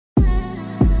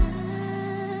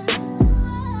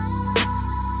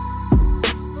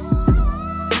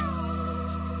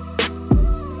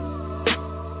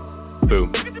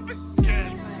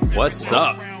What's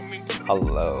up?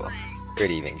 Hello. Good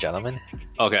evening, gentlemen.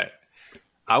 Okay.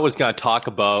 I was going to talk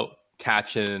about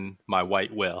catching my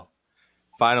white whale.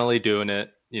 Finally doing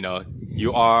it. You know,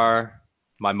 you are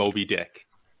my Moby Dick.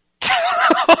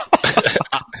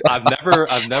 I've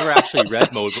never actually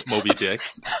read Moby Dick,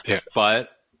 but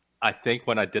I think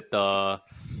when I did the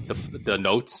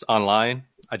notes online,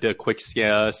 I did a quick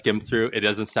skim through. It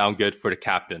doesn't sound good for the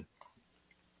captain.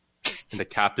 And the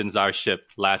captain's our ship,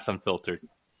 Lats Unfiltered.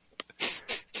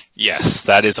 Yes,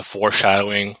 that is a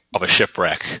foreshadowing of a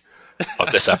shipwreck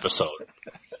of this episode.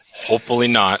 Hopefully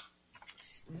not.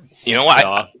 You know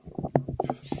what?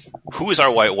 Who is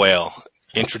our white whale?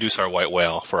 Introduce our white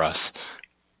whale for us.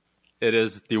 It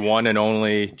is the one and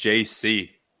only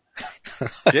JC.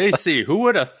 JC, who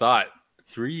would have thought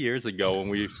 3 years ago when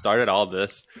we started all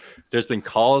this, there's been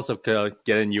calls of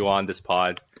getting you on this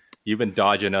pod. You've been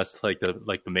dodging us like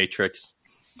the Matrix.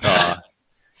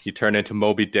 You turned into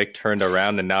Moby Dick, turned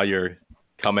around, and now you're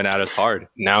coming at us hard.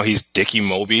 Now he's Dickie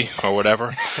Moby or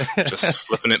whatever, just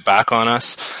flipping it back on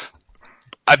us.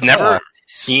 I've never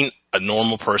seen a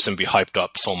normal person be hyped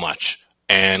up so much.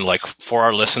 And like for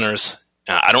our listeners,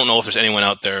 I don't know if there's anyone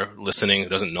out there listening who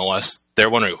doesn't know us. They're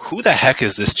wondering, who the heck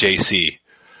is this JC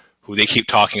who they keep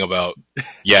talking about,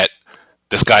 yet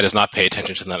this guy does not pay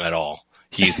attention to them at all.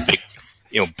 He's big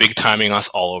timing us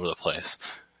all over the place.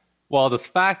 Well, the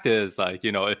fact is,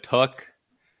 it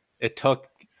took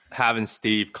having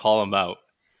Steve call him out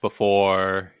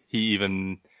before he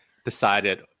even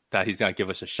decided that he's going to give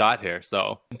us a shot here.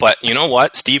 So, but you know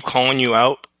what? Steve calling you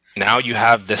out, now you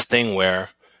have this thing where,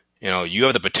 you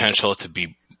have the potential to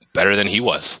be better than he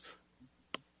was.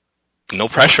 No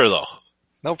pressure, though.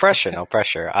 No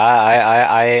pressure.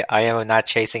 I am not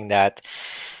chasing those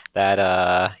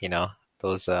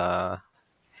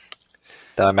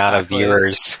the amount of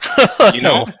viewers.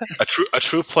 A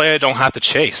true player don't have to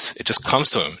chase. It just comes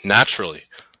to him naturally.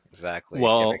 Exactly.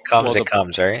 Well, if it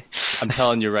comes, right? I'm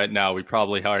telling you right now, we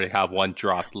probably already have one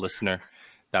dropped listener.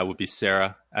 That would be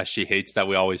Sarah, as she hates that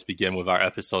we always begin with our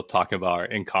episode talking about our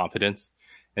incompetence.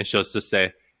 And she'll just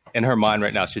say, in her mind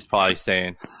right now, she's probably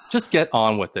saying, just get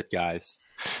on with it, guys.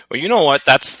 Well, you know what?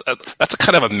 That's a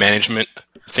kind of a management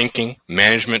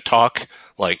talk.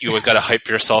 Like, you always got to hype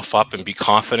yourself up and be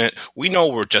confident. We know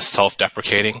we're just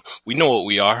self-deprecating. We know what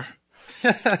we are.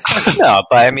 No,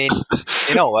 but I mean,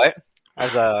 you know what?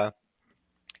 As a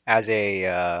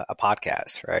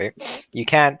podcast, right? You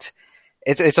can't.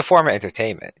 It's a form of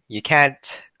entertainment. You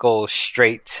can't go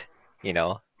straight,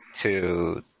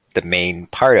 to the main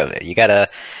part of it. You gotta,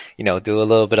 do a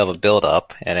little bit of a build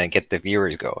up and then get the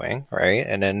viewers going, right?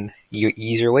 And then you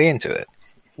ease your way into it.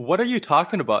 What are you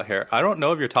talking about here? I don't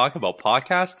know if you're talking about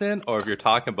podcasting or if you're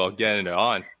talking about getting it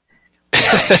on.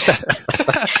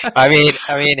 I mean,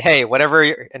 hey, whatever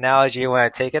analogy you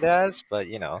want to take it as, but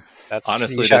that's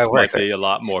honestly, this might be a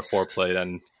lot more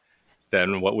foreplay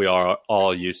than what we are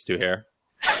all used to here.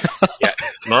 Yeah,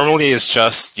 normally it's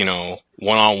just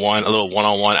one-on-one, a little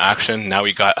one-on-one action. Now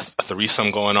we got a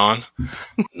threesome going on.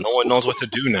 No one knows what to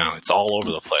do now. It's all over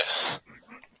the place.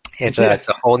 It's a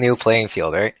whole new playing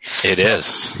field, right? It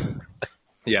is.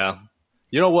 Yeah.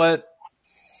 You know what?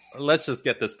 Let's just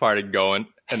get this party going,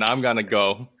 and I'm going to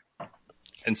go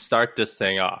and start this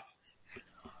thing off.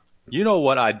 You know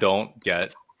what I don't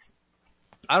get?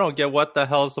 I don't get what the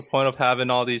hell is the point of having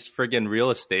all these friggin'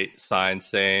 real estate signs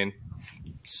saying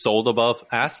sold above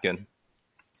asking.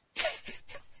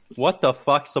 What the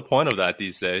fuck's the point of that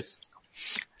these days?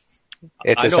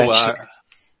 It's our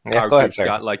group's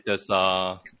got like this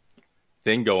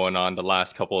thing going on the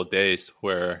last couple of days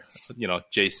where,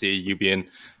 JC, you being,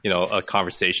 a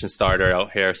conversation starter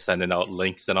out here, sending out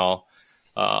links and all.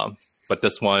 But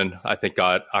this one, I think,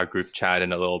 got our group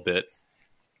chatting a little bit.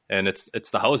 And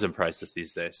it's the housing prices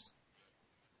these days.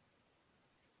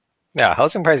 Yeah,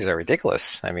 housing prices are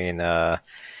ridiculous. I mean,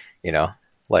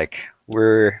 like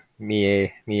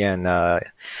me and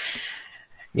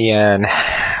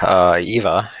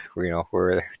Eva,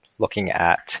 we're looking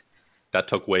at. That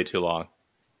took way too long.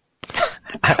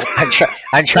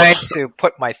 I'm trying to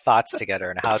put my thoughts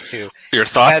together and how to. Your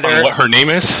thoughts on what her name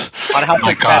is? On how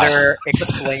to better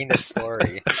explain the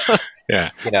story. Yeah,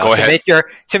 go ahead.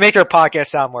 To make your podcast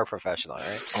sound more professional,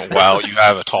 right? Oh, well, you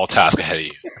have a tall task ahead of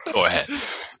you. Go ahead.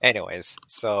 Anyways,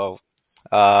 so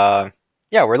we're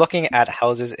looking at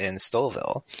houses in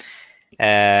Stouffville,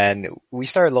 and we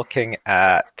started looking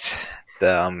at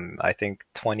the I think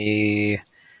 2019.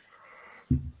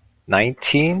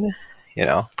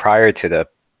 Prior to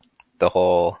the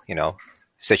whole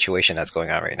situation that's going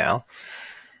on right now,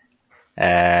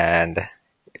 and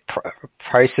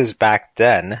prices back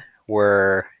then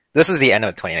were this is the end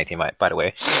of 2019, by the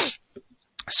way.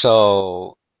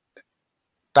 So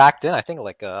back then, I think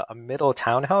like a middle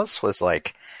townhouse was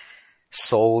like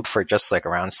sold for just like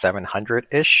around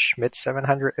 700-ish, mid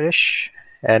 700-ish.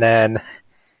 And then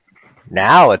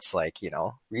now it's like,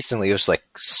 recently it was like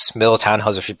middle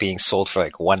townhouses are being sold for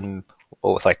like 1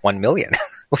 million,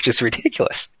 which is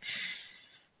ridiculous.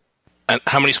 And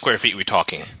how many square feet are we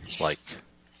talking? Like,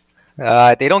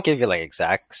 they don't give you like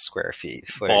exact square feet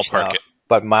ballpark it.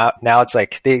 But now it's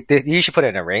like they usually put it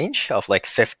in a range of like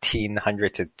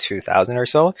 1,500 to 2,000 or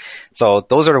so. So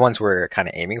those are the ones we're kind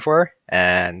of aiming for.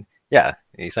 And yeah,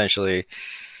 essentially,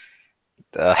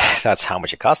 that's how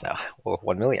much it costs now.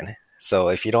 1 million. So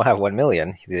if you don't have 1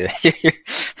 million, yeah,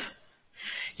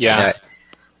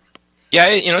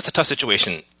 it's a tough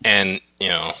situation, and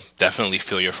definitely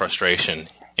feel your frustration.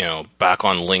 Back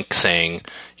on Link saying,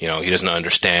 he doesn't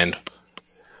understand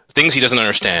things. He doesn't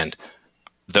understand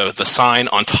the sign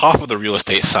on top of the real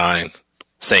estate sign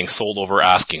saying sold over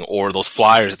asking, or those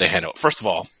flyers they hand out. First of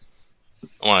all,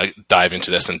 I want to dive into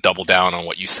this and double down on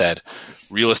what you said.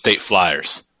 Real estate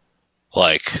flyers,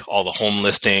 like all the home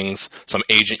listings, some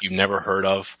agent you've never heard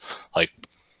of. Like,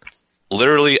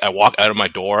 literally, I walk out of my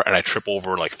door and I trip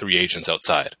over like 3 agents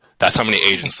outside. That's how many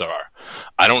agents there are.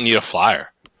 I don't need a flyer.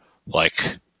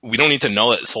 Like, we don't need to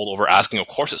know that it's sold over asking. Of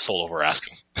course it's sold over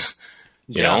asking.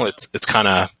 It's kind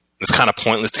of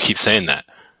pointless to keep saying that.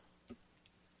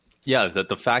 Yeah,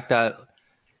 the fact that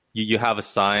you have a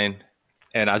sign,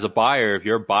 and as a buyer, if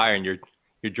you're a buyer and you're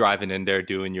driving in there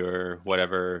doing your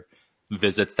whatever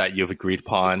visits that you've agreed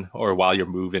upon, or while you're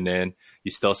moving in,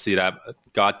 you still see that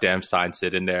goddamn sign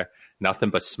sitting there,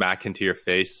 nothing but smack into your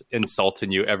face,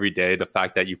 insulting you every day. The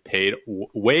fact that you paid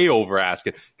way over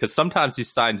asking, because sometimes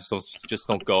these signs just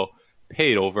don't go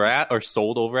paid over or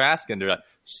sold over asking. They're like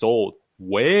sold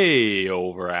way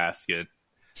over asking.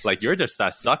 Like, you're just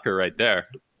that sucker right there.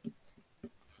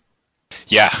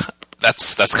 Yeah,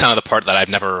 that's kind of the part that I've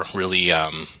never really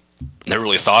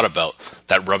thought about.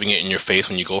 That rubbing it in your face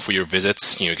when you go for your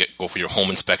visits, go for your home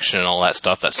inspection and all that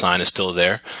stuff. That sign is still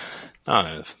there.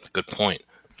 That's a good point.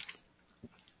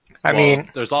 I mean,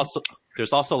 there's also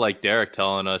like Derek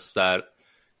telling us that,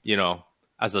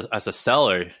 as a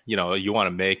seller, you want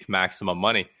to make maximum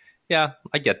money. Yeah,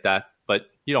 I get that, but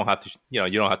you don't have to,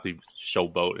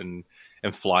 showboat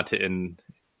and flaunt it in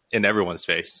everyone's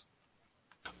face.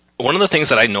 One of the things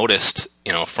that I noticed,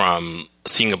 from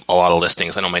seeing a lot of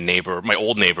listings, I know my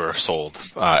old neighbor sold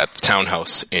at the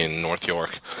townhouse in North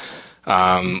York.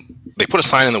 They put a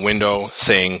sign in the window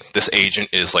saying this agent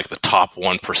is like the top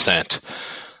 1%.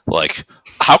 Like,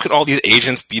 how could all these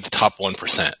agents be the top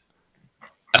 1%?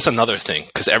 That's another thing,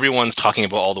 because everyone's talking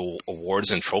about all the awards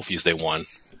and trophies they won,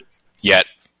 yet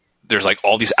there's like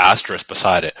all these asterisks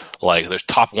beside it. Like, there's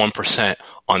top 1%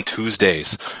 on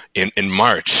Tuesdays in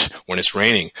March when it's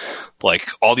raining. Like,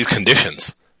 all these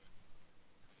conditions.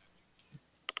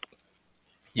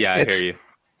 Yeah, I hear you.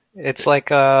 It's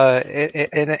like,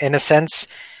 in a sense,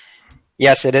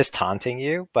 yes, it is taunting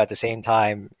you, but at the same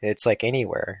time, it's like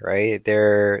anywhere, right?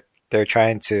 They're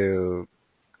trying to,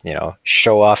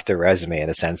 show off their resume in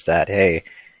the sense that, hey,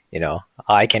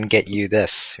 I can get you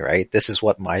this, right? This is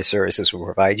what my services will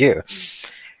provide you.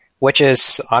 Which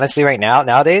is honestly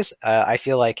nowadays, I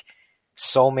feel like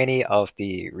so many of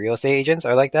the real estate agents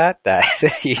are like that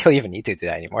you don't even need to do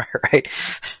that anymore, right?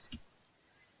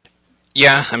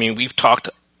 Yeah, I mean, we've talked,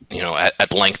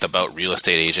 at length about real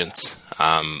estate agents,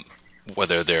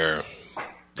 whether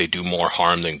they do more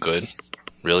harm than good.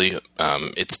 Really,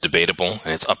 it's debatable,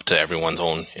 and it's up to everyone's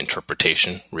own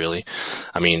interpretation, really.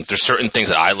 I mean, there's certain things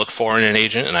that I look for in an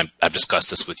agent, and I've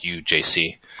discussed this with you,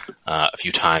 JC, a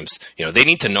few times. They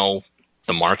need to know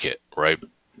the market, right?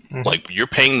 Mm-hmm. Like, you're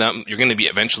paying them, you're going to be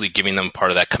eventually giving them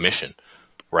part of that commission,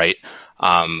 right?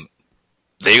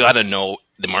 They got to know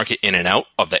the market in and out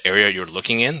of the area you're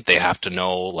looking in. They have to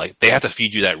know, like, they have to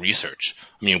feed you that research.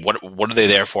 I mean, what are they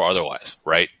there for otherwise,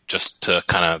 right? Just to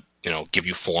kind of, give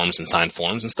you forms and sign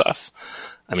forms and stuff.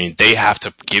 I mean, they have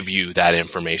to give you that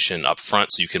information up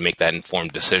front so you can make that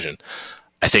informed decision.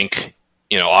 I think,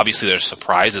 obviously there's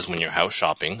surprises when you're house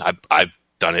shopping. I've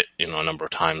done it, a number of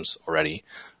times already.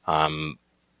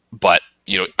 But,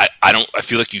 I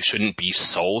feel like you shouldn't be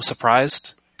so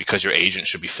surprised, because your agent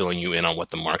should be filling you in on what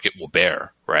the market will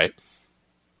bear, right?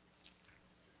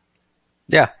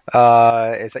 Yeah,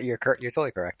 you're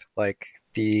totally correct. Like,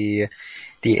 the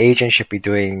agent should be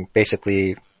doing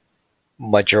basically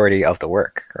majority of the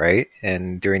work, right?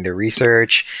 And doing the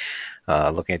research,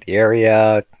 looking at the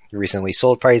area, recently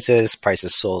sold prices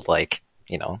sold like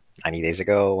 90 days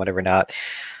ago, whatever not.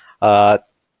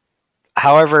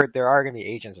 However, there are going to be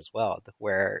agents as well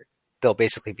where they'll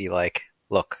basically be like,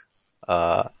 look,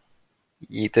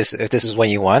 if this is what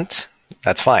you want,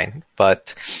 that's fine.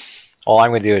 But all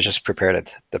I'm going to do is just prepare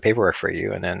the paperwork for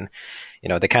you. And then,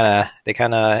 they kind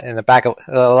of, in the back of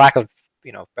lack of,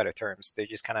 better terms, they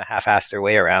just kind of half-ass their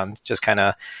way around, just kind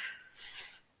of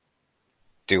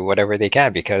do whatever they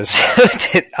can, because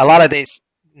a lot of these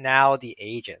now, the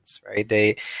agents, right?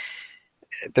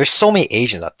 There's so many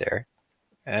agents out there,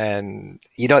 and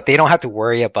they don't have to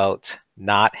worry about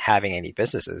not having any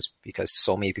businesses, because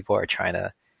so many people are trying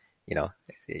to,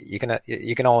 you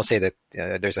can almost say that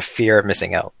there's a fear of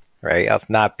missing out, right? Of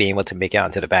not being able to make it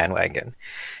onto the bandwagon,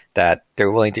 that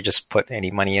they're willing to just put any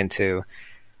money into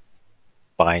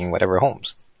buying whatever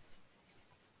homes.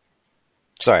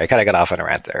 Sorry, I kind of got off on a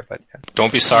rant there, but yeah.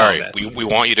 Don't be sorry. We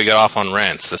want you to get off on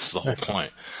rants. This is the whole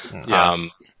point. Yeah.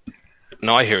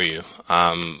 No, I hear you.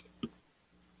 I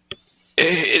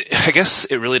guess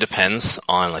it really depends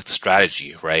on like the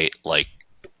strategy, right? Like,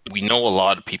 we know a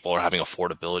lot of people are having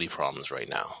affordability problems right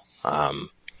now.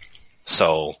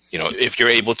 So, if you're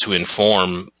able to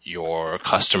inform your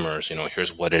customers,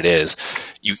 here's what it is,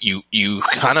 you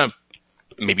kind of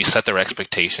maybe set their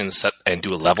expectations and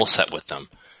do a level set with them.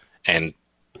 And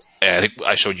I think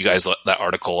I showed you guys that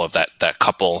article of that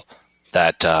couple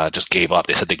that just gave up.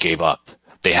 They said they gave up.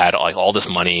 They had like all this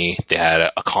money. They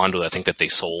had a condo, I think, that they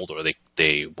sold, or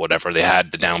they whatever. They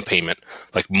had the down payment,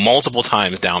 like multiple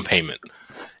times down payment,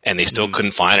 and they still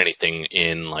couldn't find anything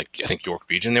in, like, I think York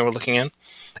Region they were looking in,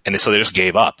 and so they just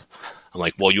gave up. I'm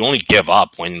like, well, you only give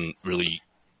up when really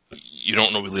you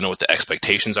don't really know what the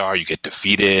expectations are. You get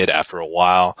defeated after a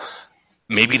while.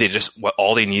 Maybe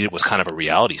all they needed was kind of a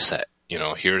reality set.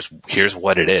 Here's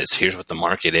what it is. Here's what the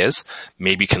market is.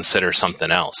 Maybe consider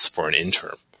something else for an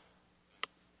interim.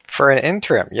 For an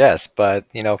interim, yes, but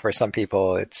for some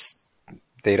people,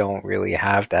 they don't really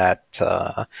have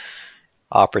that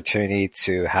opportunity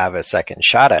to have a second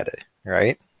shot at it,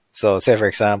 right? So, say for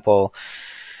example,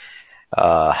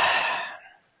 I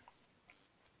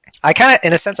kind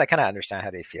of understand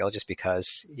how they feel, just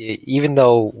because even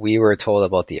though we were told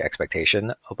about the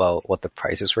expectation about what the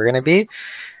prices were going to be,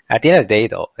 at the end of the day,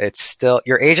 though, it's still,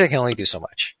 your agent can only do so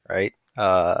much, right?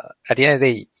 At the end of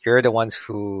the day, you're the ones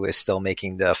who is still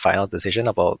making the final decision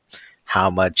about how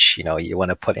much, you want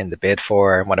to put in the bid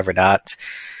for and whatever not.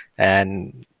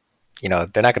 And, they're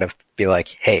not going to be like,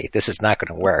 hey, this is not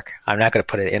going to work. I'm not going to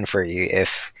put it in for you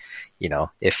if you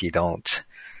don't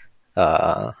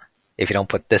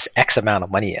put this X amount of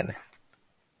money in,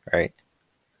 right?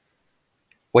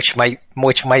 Which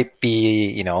might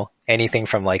be, anything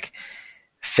from like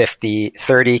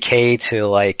 30K to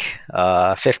like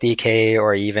 50K,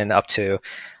 or even up to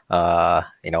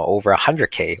over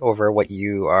 100K, over what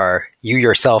you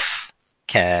yourself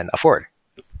can afford.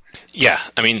 Yeah,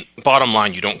 I mean, bottom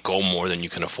line, you don't go more than you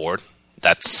can afford.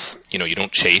 That's, you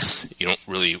don't chase, you don't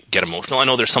really get emotional. I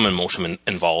know there's some emotion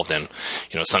involved, and,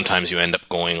 sometimes you end up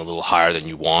going a little higher than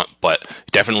you want, but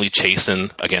definitely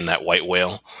chasing, again, that white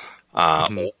whale,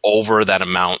 over that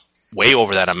amount, way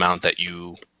over that amount that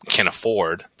you can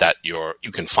afford, that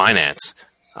you can finance.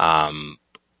 Definitely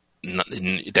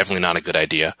not a good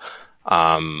idea.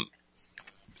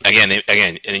 Again,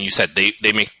 and you said they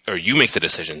make, or you make the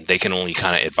decision. They can only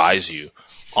kind of advise you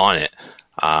on it.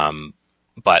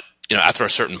 But after a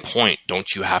certain point,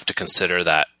 don't you have to consider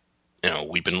that,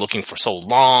 we've been looking for so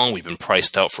long, we've been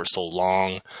priced out for so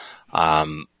long.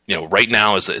 Right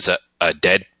now is a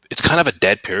dead, it's kind of a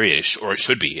dead period, or it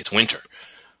should be. It's winter,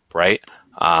 right?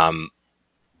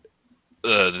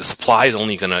 The supply is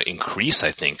only going to increase,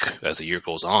 I think, as the year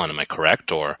goes on. Am I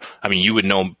correct? Or, I mean, you would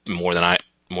know more than I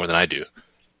do.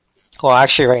 Well,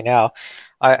 actually, right now,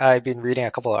 I've been reading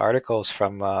a couple of articles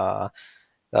from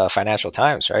the Financial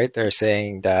Times, right? They're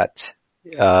saying that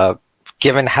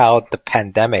given how the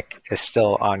pandemic is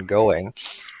still ongoing,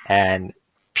 and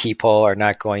people are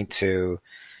not going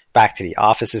back to the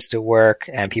offices to work,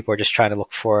 and people are just trying to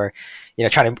look for,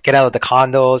 trying to get out of the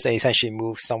condos and essentially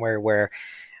move somewhere where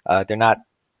they're not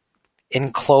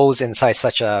enclosed inside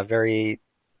such a very,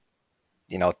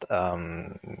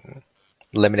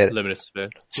 limited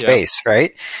space, yeah.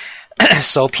 Right?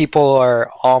 So people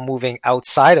are all moving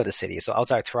outside of the city, so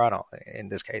outside of Toronto in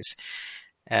this case,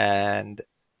 and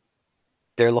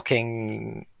they're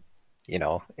looking,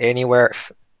 anywhere,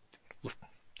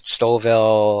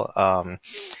 Stouffville,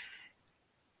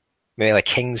 maybe like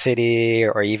King City,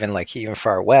 or even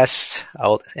far west,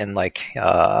 out in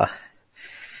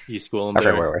East Gwillimbury.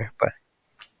 Everywhere, but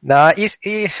no,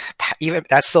 even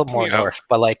that's still more north,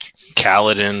 but like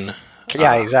Caledon.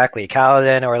 Yeah, exactly.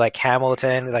 Caledon, or like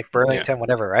Hamilton, like Burlington,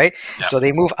 whatever, right? Yes. So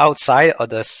they move outside of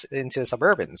this into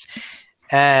suburbans.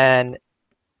 And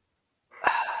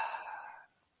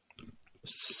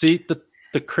See,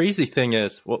 the crazy thing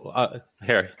is, well,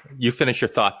 here, you finish your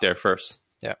thought there first.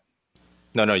 Yeah.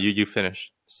 No, you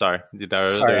finish. Sorry,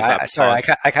 Sorry,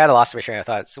 I kind of lost my train of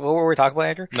thought. So what were we talking about,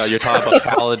 Andrew? No, you're talking about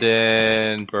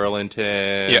Paladin,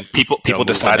 Burlington. Yeah, people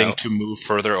deciding out. to move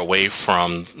further away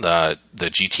from the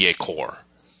GTA core.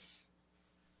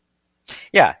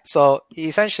 Yeah, so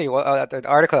essentially, the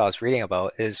article I was reading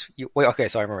about is, okay,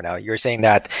 so I remember now. You're saying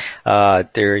that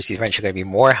there's eventually going to be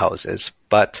more houses,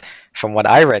 but from what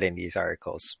I read in these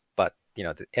articles, but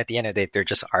at the end of the day, they're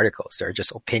just articles. They're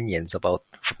just opinions from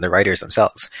the writers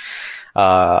themselves.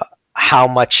 How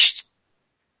much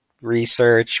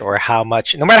research or no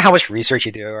matter how much research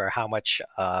you do or how much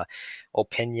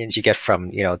opinions you get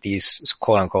from these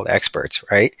quote unquote experts,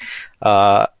 right?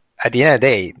 At the end of the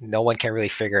day, no one can really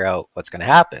figure out what's going to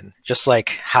happen. Just like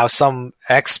how some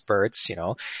experts,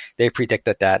 they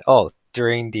predicted that,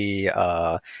 during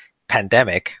the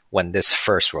pandemic, when this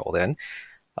first rolled in,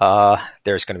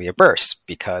 there's going to be a burst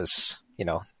because,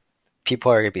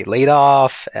 people are going to be laid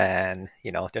off and,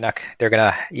 they're going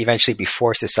to eventually be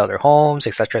forced to sell their homes,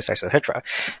 et cetera, et cetera, et cetera.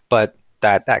 But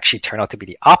that actually turned out to be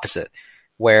the opposite,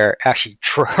 where it actually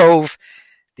drove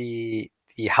the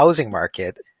housing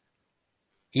market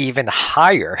even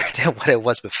higher than what it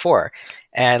was before.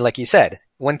 And like you said,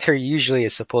 winter usually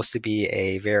is supposed to be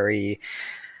a very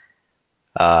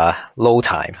low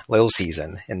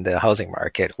season in the housing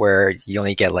market, where you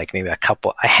only get like maybe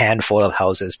a handful of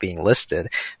houses being listed.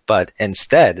 But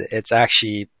instead, it's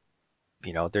actually,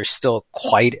 there's still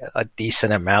quite a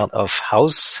decent amount of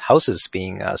houses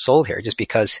being sold here, just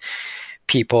because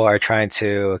people are trying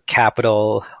to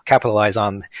capitalize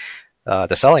on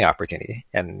the selling opportunity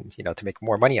and, to make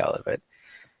more money out of it.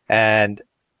 And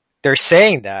they're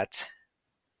saying that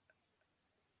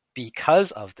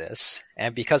because of this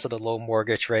and because of the low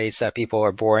mortgage rates that people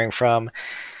are borrowing from,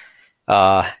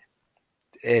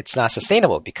 it's not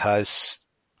sustainable because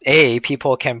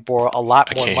people can borrow a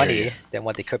lot more money than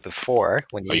what they could before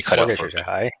when the mortgage rates are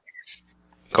high.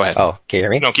 Go ahead. Oh, can you hear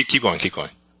me? No, keep going.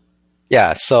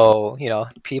 Yeah, so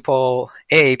people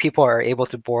are able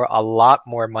to borrow a lot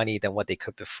more money than what they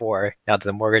could before. Now that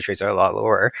the mortgage rates are a lot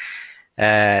lower,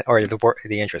 or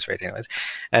the interest rates, anyways,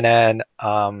 and then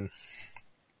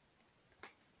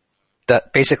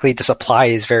that basically the supply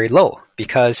is very low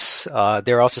because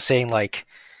they're also saying like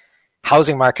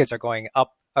housing markets are going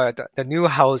up.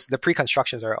 The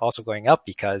pre-constructions are also going up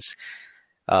because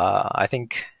I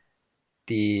think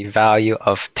the value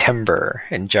of timber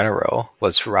in general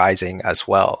was rising as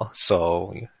well.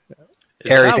 So is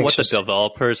that what the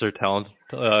developers are telling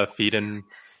feed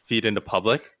into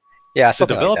public? Yeah, the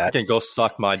developer like can go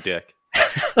suck my dick.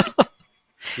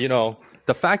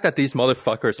 The fact that these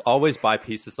motherfuckers always buy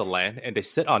pieces of land and they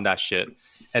sit on that shit,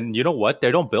 and you know what?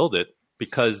 They don't build it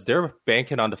because they're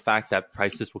banking on the fact that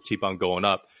prices will keep on going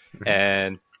up,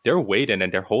 and they're waiting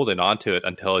and they're holding on to it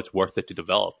until it's worth it to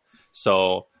develop.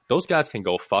 So those guys can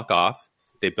go fuck off.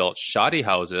 They built shoddy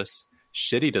houses,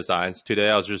 shitty designs. Today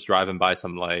I was just driving by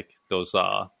some like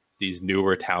these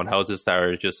newer townhouses that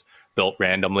are just built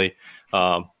randomly.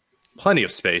 Plenty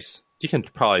of space. You can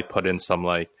probably put in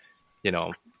some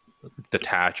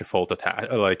detach or full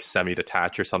detach, or like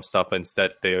semi-detached or some stuff. But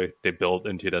instead they built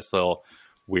into this little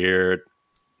weird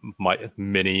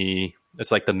mini.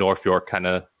 It's like the North York kind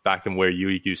of back in where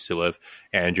you used to live,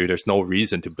 Andrew. There's no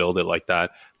reason to build it like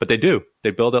that, but they do.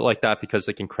 They build it like that because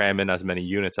they can cram in as many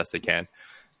units as they can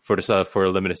for a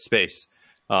limited space.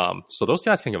 So those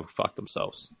guys can go fuck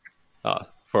themselves.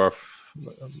 For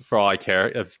all I care,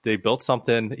 if they built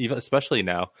something, even especially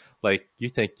now, like you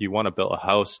think you want to build a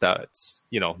house that's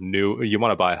new, you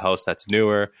want to buy a house that's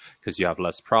newer because you have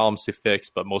less problems to fix,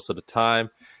 but most of the time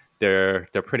they're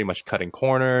pretty much cutting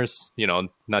corners,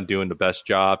 not doing the best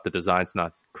job. The design's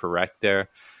not correct there.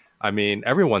 I mean,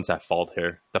 everyone's at fault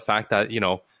here. The fact that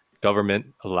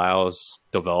government allows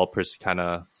developers to kind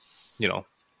of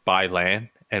buy land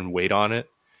and wait on it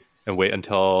and wait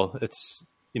until it's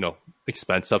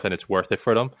expensive and it's worth it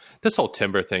for them. This whole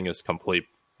timber thing is complete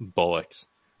bullocks.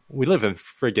 We live in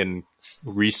friggin'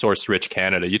 resource rich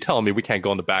Canada. You telling me we can't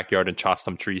go in the backyard and chop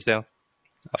some trees down?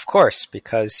 Of course,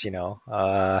 because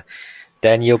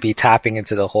then you'll be tapping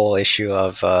into the whole issue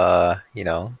of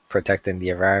protecting the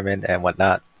environment and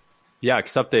whatnot. Yeah,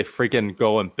 except they freaking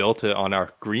go and built it on our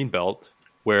green belt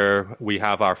where we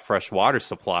have our fresh water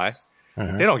supply.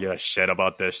 Mm-hmm. They don't give a shit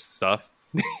about this stuff.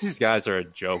 These guys are a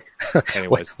joke.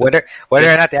 Anyways, whether or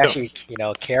not they actually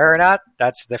care or not,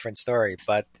 that's a different story.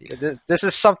 But this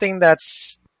is something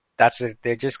that's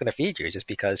they're just going to feed you just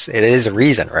because it is a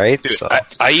reason, right? Dude, So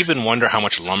I even wonder how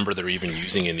much lumber they're even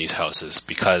using in these houses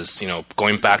because,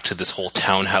 going back to this whole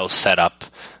townhouse setup,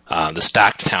 the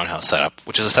stacked townhouse setup,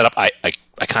 which is a setup I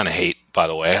kind of hate, by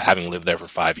the way, having lived there for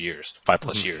 5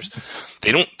 plus years.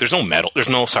 There's no metal. There's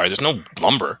no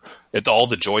lumber. All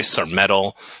the joists are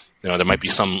metal. There might be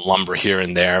some lumber here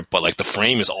and there, but like the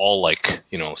frame is all like,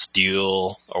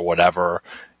 steel or whatever.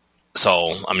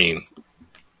 So, I mean,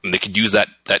 they could use that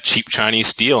cheap Chinese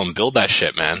steel and build that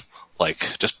shit, man.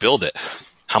 Like, just build it.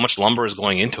 How much lumber is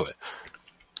going into it?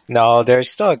 no, there's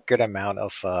still a good amount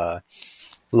of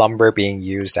lumber being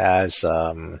used as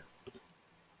the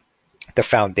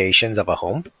foundations of a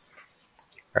home,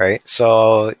 right?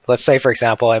 So let's say, for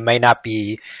example, it may not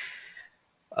be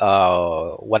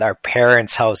what our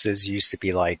parents' houses used to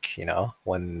be like,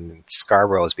 when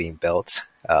Scarborough was being built,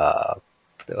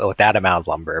 with that amount of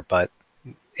lumber, but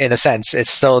in a sense, it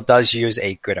still does use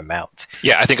a good amount.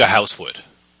 Yeah, I think a house would.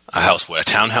 A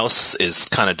townhouse is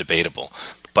kind of debatable,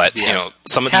 but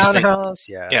some of these Townhouse,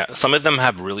 some of them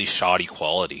have really shoddy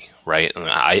quality, right?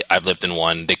 I've lived in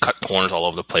one. They cut corners all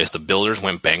over the place. The builders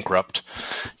went bankrupt.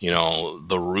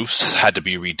 The roofs had to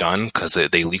be redone because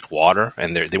they leaked water,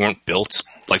 and they weren't built,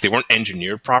 like they weren't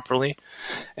engineered properly,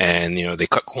 and they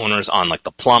cut corners on like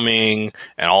the plumbing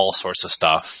and all sorts of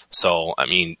stuff. So I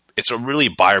mean, it's a really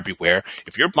buyer beware.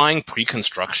 If you're buying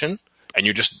pre-construction and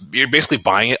you're basically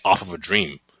buying it off of a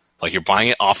dream, like you're buying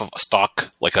it off of a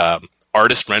stock, like a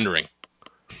artist rendering,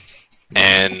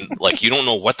 and like you don't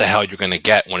know what the hell you're going to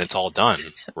get when it's all done,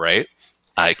 right?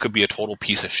 It could be a total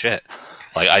piece of shit.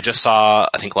 Like I just saw,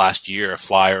 I think last year, a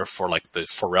flyer for like the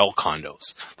Pharrell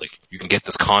condos. Like you can get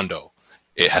this condo.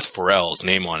 It has Pharrell's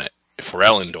name on it.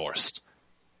 Pharrell endorsed.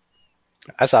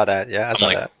 I saw that. Yeah, I saw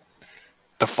that.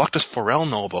 The fuck does Pharrell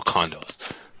know about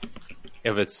condos?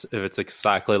 If it's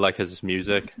exactly like his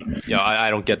music, I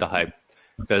don't get the hype.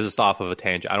 Because it's off of a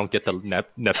tangent. I don't get the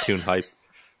Neptune hype.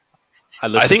 I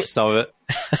listened to some of it.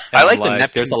 I like the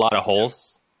Neptune. There's a lot of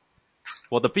holes.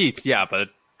 Well, the beats, yeah, but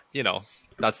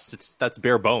that's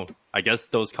bare bone. I guess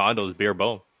those condos bare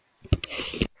bone.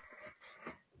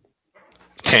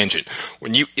 Tangent.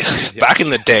 When you back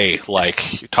in the day,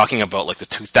 like you're talking about like the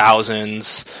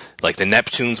 2000s, like the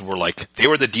Neptunes were like they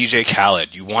were the DJ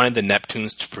Khaled. You wanted the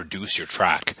Neptunes to produce your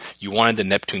track. You wanted the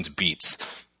Neptunes beats.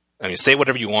 I mean, say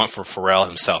whatever you want for Pharrell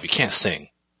himself. He can't sing.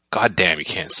 God damn, he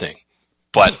can't sing.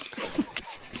 But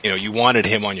you wanted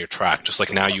him on your track, just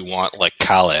like now you want like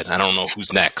Khaled. I don't know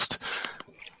who's next.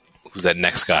 Who's that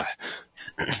next guy?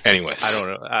 Anyways,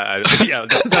 I don't know.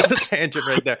 That's a tangent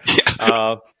right there.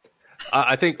 Yeah.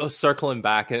 I think circling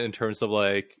back in terms of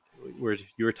like where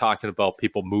you were talking about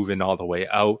people moving all the way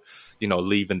out,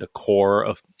 leaving the core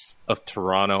of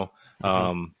Toronto,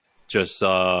 just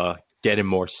getting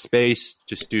more space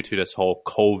just due to this whole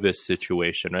COVID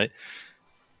situation, right?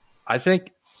 I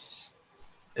think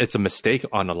it's a mistake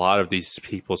on a lot of these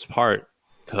people's part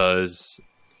because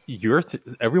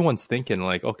everyone's thinking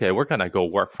like, okay, we're gonna go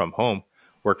work from home.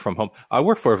 I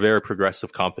work for a very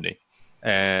progressive company,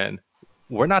 and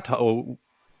we've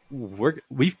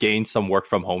gained some work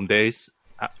from home days,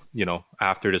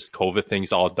 after this COVID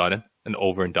thing's all done and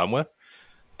over and done with.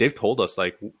 They've told us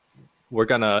like we're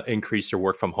gonna increase your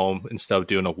work from home instead of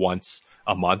doing it once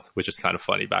a month, which is kind of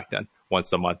funny back then,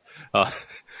 once a month,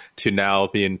 to now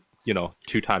being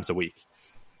 2 times a week.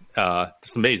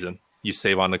 It's amazing. You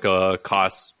save on the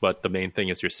costs, but the main thing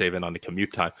is you're saving on the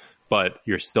commute time. But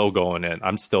you're still going in.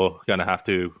 I'm still gonna have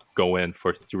to go in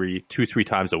for 3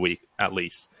 times a week at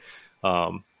least.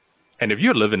 And if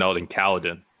you're living out in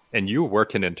Caledon and you're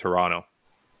working in Toronto,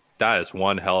 that is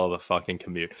one hell of a fucking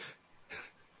commute.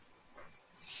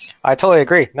 I totally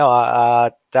agree.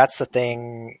 No, that's the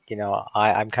thing.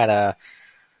 I'm kind of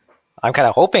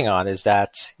hoping on is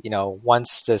that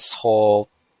once this whole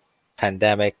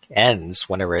pandemic ends,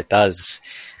 whenever it does,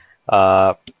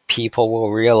 people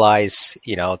will realize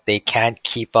they can't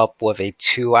keep up with a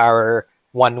 2-hour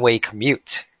one-way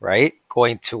commute, right?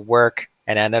 Going to work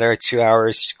and another 2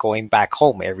 hours going back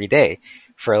home every day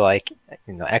for like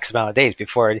X amount of days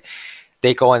before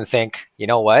they go and think, you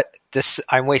know what?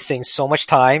 I'm wasting so much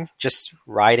time just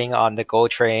riding on the GO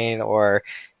train or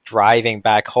driving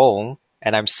back home.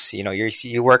 And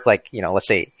you work like, let's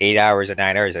say 8 hours or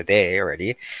 9 hours a day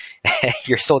already.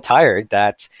 You're so tired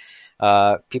that,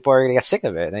 people are going to get sick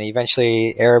of it. And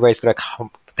eventually everybody's going to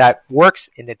come that works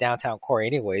in the downtown core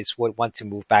anyways would want to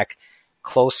move back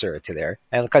closer to there.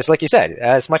 And because like you said,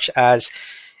 as much as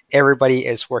everybody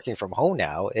is working from home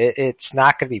now, it's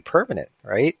not going to be permanent,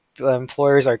 right?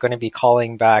 Employers are going to be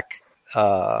calling back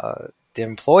the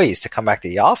employees to come back to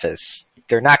the office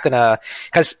they're not gonna,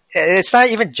 because it's not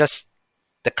even just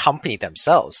the company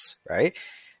themselves, right?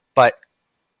 But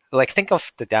like, think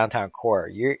of the downtown core.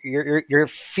 You're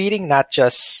feeding not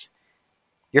just,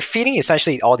 you're feeding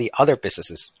essentially all the other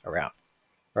businesses around,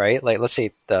 right? Like, let's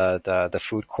say the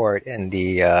food court and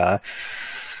the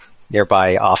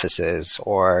nearby offices,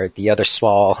 or the other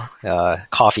small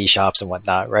coffee shops and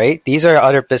whatnot, right? These are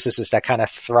other businesses that kind of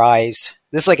thrives.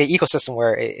 This is like an ecosystem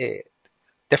where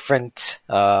different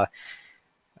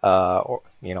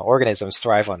organisms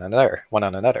thrive on one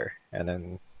on another, and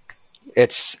then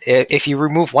it's, if you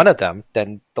remove one of them,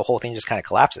 then the whole thing just kind of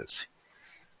collapses.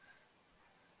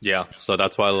 Yeah, so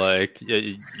that's why, like,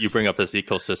 you bring up this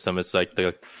ecosystem. It's like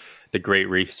the Great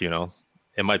Reefs.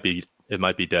 It might be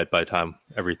dead by the time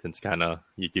everything's kind of,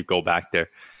 you go back there,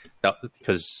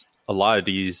 because a lot of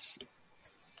these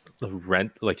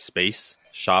rent, like, space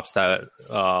shops that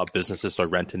businesses are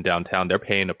renting downtown, they're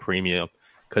paying a premium,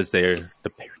 because the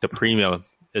premium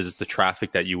is the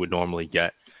traffic that you would normally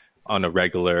get on a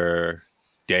regular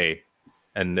day,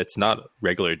 and it's not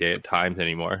regular day at times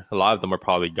anymore. A lot of them are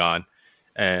probably gone,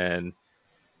 and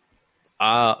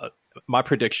my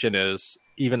prediction is,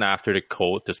 even after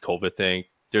this COVID thing,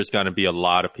 there's going to be a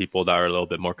lot of people that are a little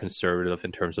bit more conservative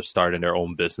in terms of starting their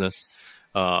own business.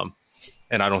 And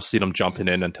I don't see them jumping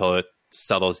in until it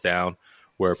settles down,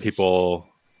 where people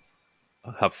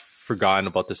have forgotten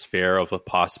about this fear of a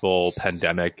possible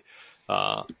pandemic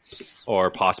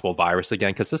or possible virus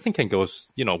again. Because this thing can go,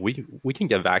 we can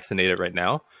get vaccinated right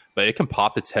now, but it can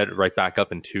pop its head right back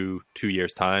up in 2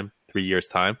 years' time, 3 years'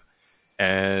 time.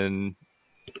 And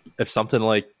if something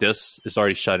like this is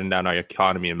already shutting down our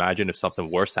economy, imagine if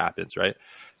something worse happens, right?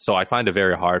 So I find it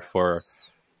very hard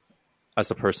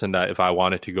as a person, that if I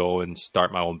wanted to go and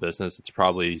start my own business, it's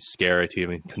probably scary to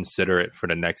even consider it for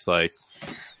the next, like,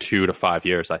 2 to 5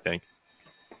 years, I think.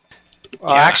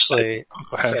 Well, actually,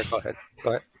 go ahead. Sorry, go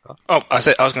ahead. Oh, I was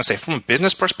going to say, from a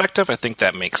business perspective, I think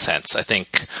that makes sense. I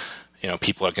think,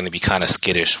 people are going to be kind of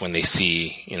skittish when they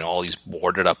see, all these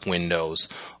boarded up windows,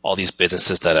 all these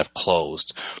businesses that have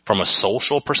closed. From a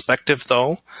social perspective,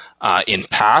 though, in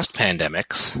past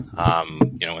pandemics,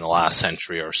 in the last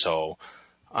century or so,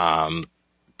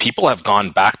 people have gone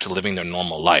back to living their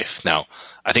normal life. Now,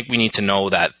 I think we need to know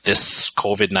that this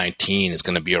COVID-19 is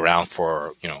going to be around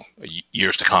for,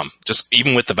 years to come. Just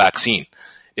even with the vaccine,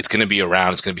 it's going to be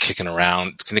around. It's going to be kicking around.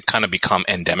 It's going to kind of become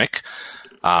endemic.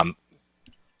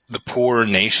 The poor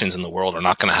nations in the world are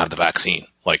not going to have the vaccine.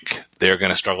 Like, they're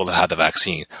going to struggle to have the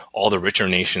vaccine. All the richer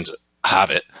nations have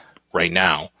it right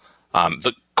now.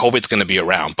 The COVID's going to be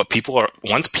around, but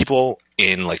once people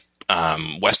in, like,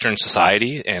 Western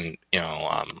society, and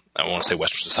I want to say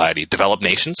Western society, developed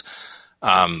nations,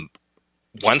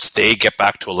 once they get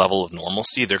back to a level of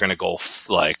normalcy, they're going to go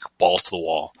like balls to the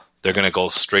wall. They're going to go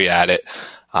straight at it.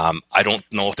 I don't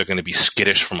know if they're going to be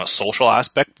skittish from a social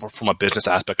aspect, but from a business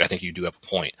aspect, I think you do have a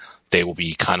point. They will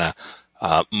be kind of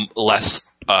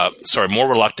more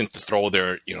reluctant to throw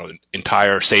their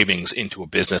entire savings into a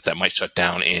business that might shut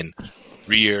down in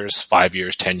 3 years, 5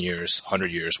 years, 10 years,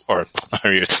 100 years, or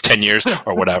 10 years,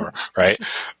 or whatever, right?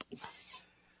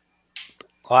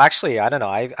 Well, actually, I don't know.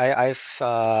 I've I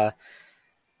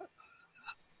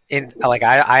don't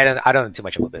know too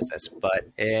much about business, but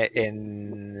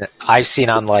I've seen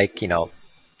on, like,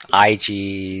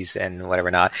 IGs and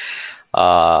whatever not.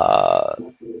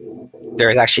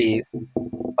 There's actually,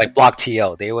 like,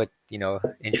 BlockTO. They would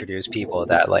introduce people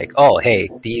that, like, oh, hey,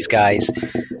 these guys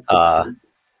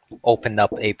opened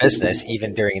up a business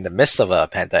even during the midst of a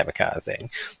pandemic, kind of thing.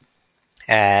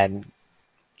 And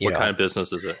what kind of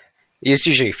business is it? It's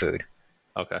usually food.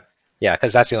 Okay. Yeah,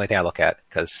 because that's the only thing I look at.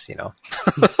 Because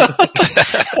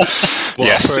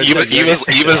yes,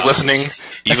 Eva's listening.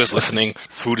 Eva's listening.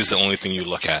 Food is the only thing you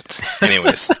look at.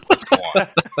 Anyways, let's go on.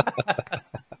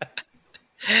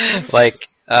 Like,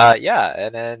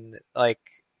 and then, like,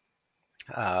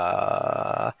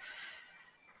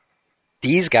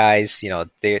 these guys,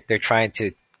 they're trying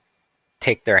to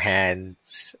take their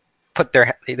hands, try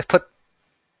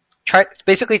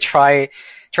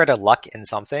to luck in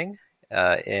something,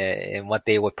 in what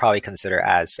they would probably consider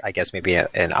as, I guess, maybe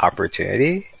an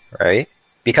opportunity, right?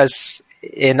 Because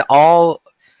in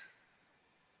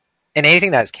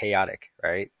anything that's chaotic,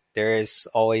 right, there is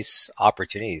always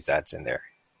opportunities that's in there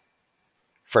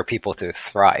for people to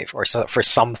thrive, or for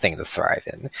something to thrive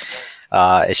in.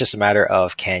 It's just a matter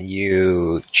of, can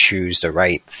you choose the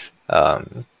right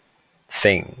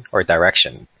thing or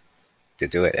direction to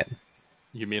do it in.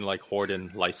 You mean like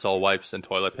hoarding Lysol wipes and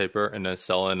toilet paper and then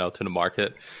selling out to the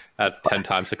market at 10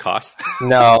 times the cost?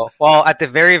 No, well, at the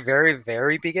very, very,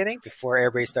 very beginning, before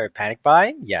everybody started panic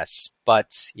buying, yes.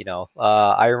 But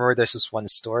I remember there's this one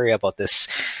story about this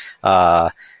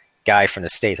guy from the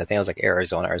States. I think it was like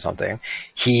Arizona or something.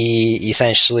 He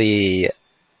essentially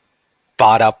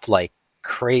bought up like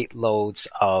crate loads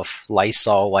of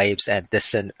Lysol wipes and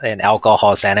and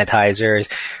alcohol sanitizers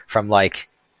from like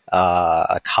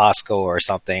a Costco or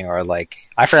something, or like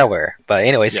I forgot where. But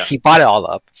anyways, Yeah. he bought it all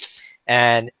up,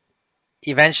 and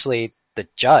eventually the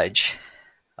judge,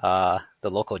 the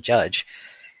local judge,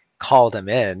 called him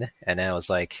in, and then it was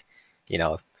like,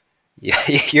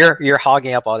 you're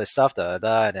hogging up all this stuff,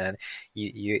 and then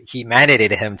he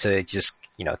mandated him to just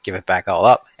give it back all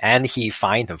up, and he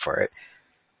fined him for it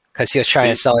because he was trying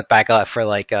to sell it back up for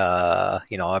like a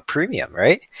premium,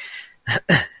 right?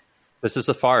 This is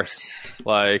a farce.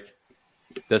 Like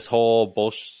this whole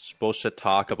bullshit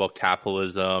talk about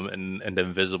capitalism and the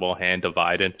invisible hand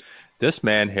dividing. This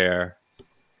man here,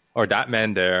 or that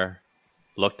man there,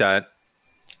 looked at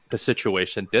the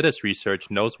situation, did his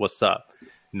research, knows what's up,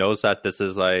 knows that this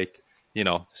is like,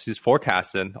 he's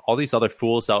forecasting. All these other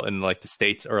fools out in like the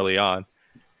States early on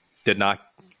did not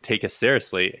take it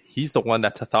seriously. He's the one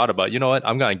that thought about, you know what,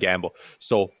 I'm going to gamble.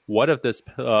 So what if this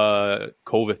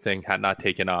COVID thing had not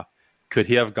taken off? Could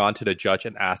he have gone to the judge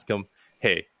and asked him,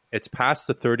 hey, it's past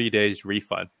the 30 days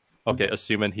refund? Okay,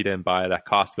 assuming he didn't buy it at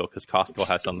Costco, because Costco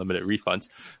has unlimited refunds.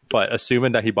 But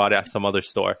assuming that he bought it at some other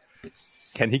store,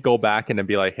 can he go back and then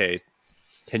be like, hey,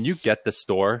 can you get the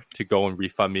store to go and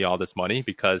refund me all this money?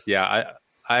 Because, yeah,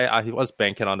 I was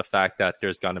banking on the fact that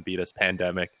there's going to be this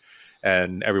pandemic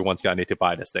and everyone's going to need to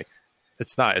buy this thing.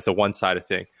 It's not. It's a one-sided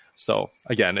thing. So,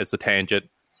 again, it's a tangent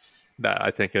that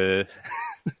I think it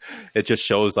just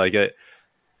shows like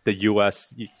the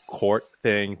U.S. court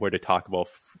thing where they talk about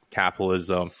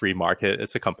capitalism, free market.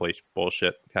 It's a complete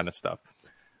bullshit kind of stuff.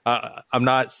 I'm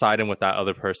not siding with that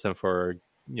other person for,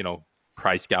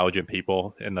 price gouging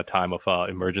people in the time of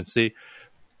emergency,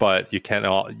 but you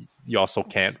also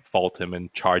can't fault him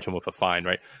and charge him with a fine,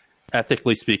 right?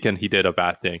 Ethically speaking, he did a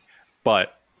bad thing,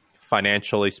 but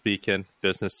financially speaking,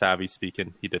 business savvy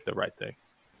speaking, he did the right thing.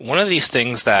 One of these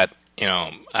things that,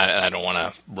 I don't want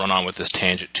to run on with this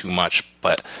tangent too much,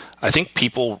 but I think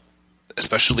people,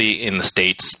 especially in the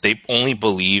States, they only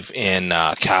believe in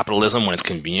capitalism when it's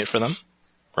convenient for them,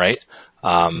 right?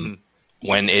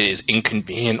 When it is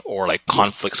inconvenient or like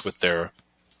conflicts with their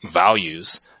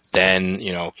values, then,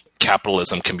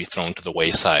 capitalism can be thrown to the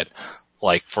wayside.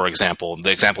 Like, for example,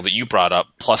 the example that you brought up,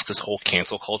 plus this whole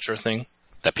cancel culture thing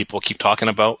that people keep talking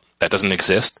about that doesn't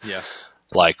exist. Yeah.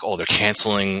 Like, oh, they're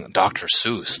canceling Dr.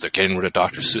 Seuss. They're getting rid of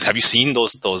Dr. Seuss. Have you seen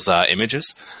those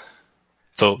images?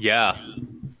 So yeah,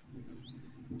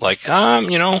 like, kind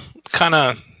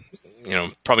of,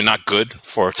 probably not good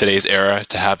for today's era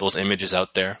to have those images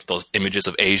out there. Those images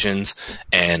of Asians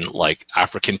and like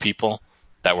African people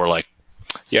that were like,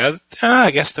 yeah,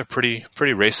 I guess they're pretty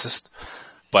racist.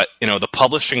 But the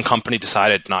publishing company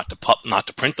decided not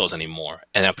to print those anymore,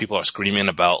 and now people are screaming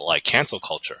about like cancel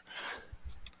culture.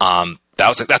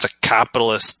 That's a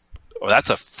capitalist, or that's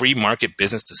a free market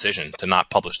business decision to not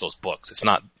publish those books. It's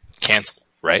not cancel,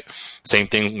 right? Same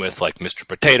thing with like Mr.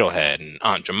 Potato Head and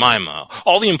Aunt Jemima.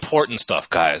 All the important stuff,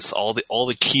 guys. All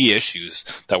the key issues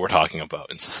that we're talking about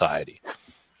in society.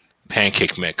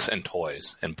 Pancake mix and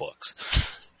toys and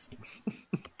books.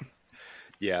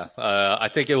 Yeah, I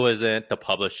think it wasn't the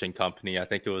publishing company. I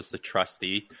think it was the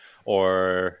trustee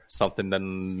or something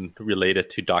then related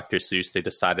to Dr. Seuss. They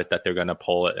decided that they're going to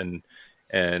pull it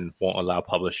and won't allow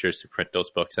publishers to print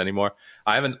those books anymore.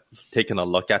 I haven't taken a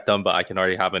look at them, but I can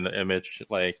already have an image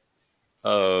like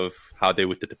of how they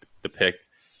would depict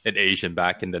an Asian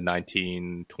back in the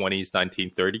 1920s,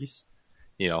 1930s.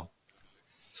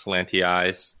 Slanty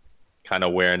eyes, kind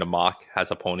of wearing a mock, has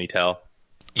a ponytail.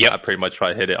 Yep. I pretty much try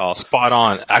to hit it all. Spot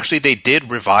on. Actually, they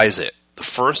did revise it. The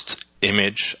first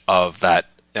image of that,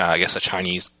 I guess a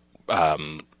Chinese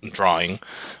drawing,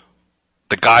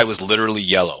 the guy was literally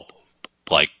yellow,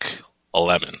 like a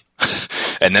lemon.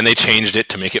 And then they changed it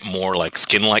to make it more like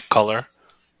skin-like color,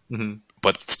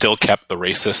 but still kept the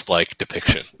racist like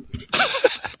depiction.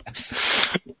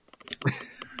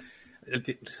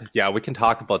 Yeah, we can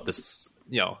talk about this.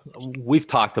 We've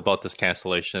talked about this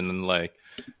cancellation and like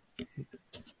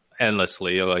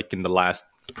endlessly, like in the last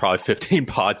probably 15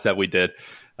 pods that we did.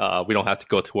 We don't have to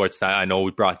go towards that. I know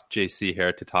we brought JC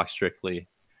here to talk strictly,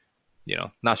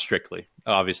 not strictly,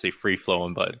 obviously free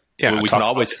flowing, but we can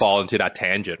always fall into that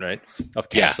tangent, right, of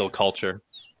cancel culture.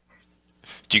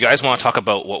 Do you guys want to talk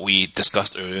about what we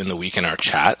discussed earlier in the week in our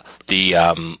chat?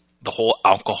 the whole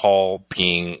alcohol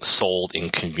being sold in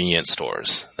convenience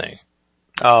stores thing.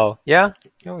 Oh, yeah?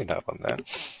 Yeah, we know about that.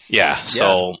 Yeah.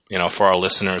 So, for our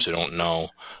listeners who don't know,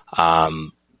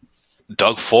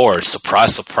 Doug Ford,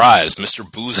 surprise, surprise, Mr.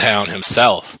 Boozehound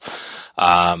himself.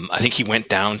 I think he went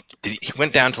down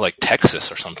to like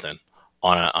Texas or something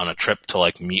on a trip to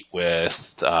like meet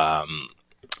with,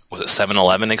 was it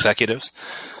 7-Eleven executives?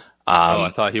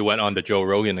 I thought he went on the Joe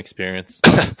Rogan Experience.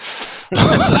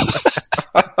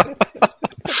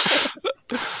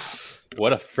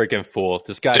 What a freaking fool.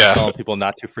 This guy's telling people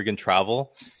not to freaking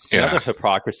travel. Yeah. Another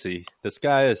hypocrisy. This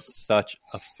guy is such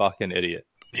a fucking idiot.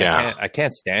 Yeah. I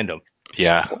can't stand him.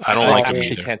 Yeah. I don't like him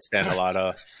actually either. can't stand a lot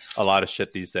of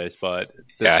shit these days, but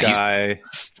this guy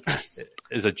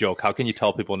is a joke. How can you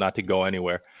tell people not to go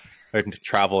anywhere or to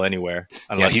travel anywhere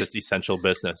unless it's essential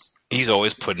business? He's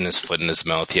always putting his foot in his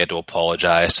mouth. He had to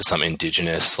apologize to some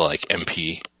indigenous like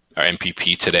MP or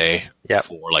MPP today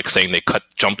for like saying they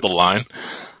jumped the line.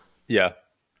 Yeah.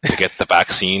 To get the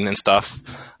vaccine and stuff.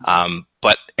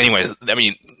 But anyways, I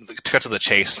mean, to cut to the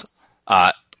chase,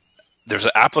 there's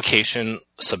an application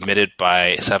submitted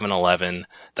by 7-Eleven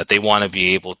that they want to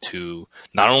be able to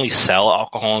not only sell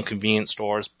alcohol in convenience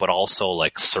stores, but also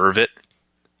like serve it,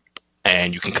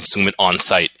 and you can consume it on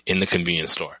site in the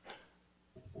convenience store.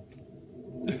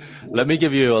 Let me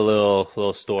give you a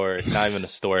little story, not even a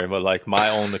story, but like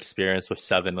my own experience with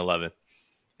 7-Eleven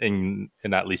in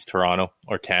at least Toronto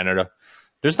or Canada.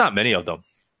 There's not many of them.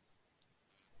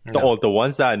 No. The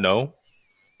ones that I know,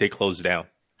 they closed down.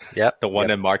 Yeah. The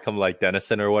one in Markham, like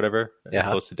Denison or whatever,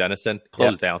 close to Denison,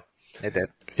 closed down. It did.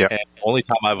 Yeah. And the only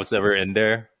time I was ever in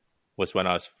there was when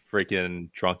I was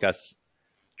freaking drunk as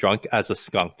a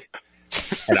skunk.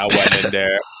 And I went in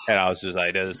there and I was just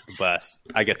like, this is the best.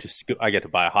 I get to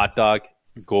buy a hot dog,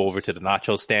 go over to the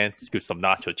nacho stand, scoop some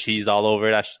nacho cheese all over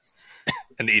that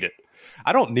and eat it.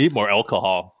 I don't need more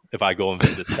alcohol if I go and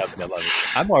visit 7-Eleven.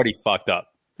 I'm already fucked up.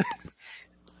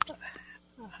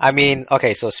 I mean,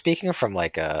 okay, so speaking from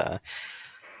like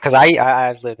because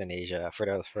I've lived in Asia, for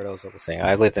those who are saying,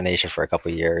 I've lived in Asia for a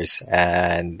couple of years,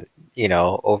 and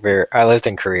I lived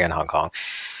in Korea and Hong Kong,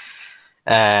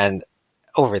 and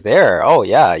over there,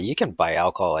 you can buy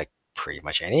alcohol like pretty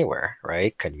much anywhere,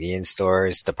 right? Convenience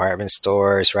stores, department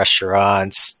stores,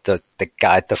 restaurants, the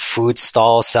food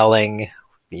stall selling,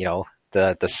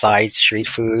 the side street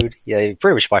food. Yeah, you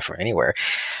pretty much buy from anywhere.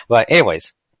 But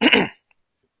anyways,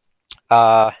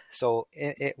 so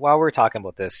while we were talking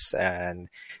about this, and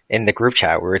in the group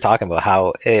chat, we were talking about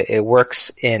how it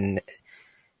works in,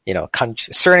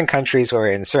 certain countries,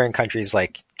 or in certain countries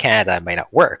like Canada, it might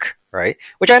not work, right?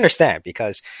 Which I understand,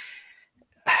 because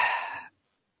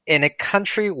in a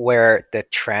country where the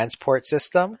transport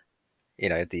system,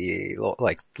 the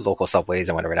local subways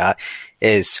and whatever not,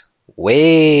 is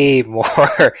way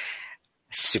more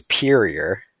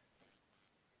superior,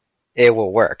 it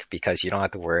will work because you don't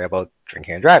have to worry about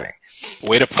drinking and driving.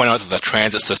 Way to point out that the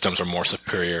transit systems are more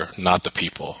superior, not the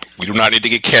people. We do not need to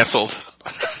get canceled.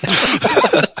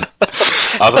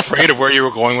 I was afraid of where you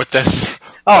were going with this.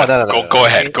 Oh, no. Go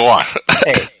ahead. Go on.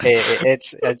 Hey,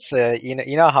 it's you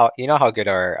know how good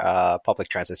our public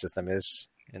transit system is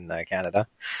in Canada.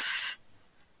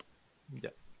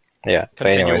 Yeah.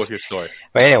 Continue with your story.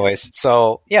 But anyways,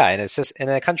 so yeah, and it's just in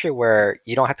a country where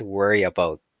you don't have to worry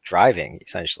about driving,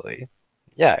 essentially.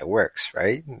 Yeah, it works,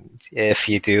 right? If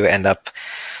you do end up,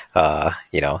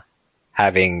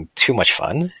 having too much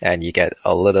fun and you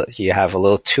have a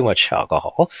little too much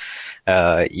alcohol,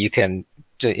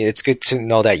 it's good to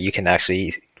know that you can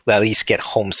actually at least get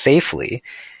home safely,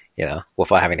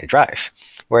 without having to drive.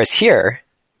 Whereas here,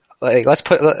 like,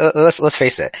 let's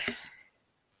face it,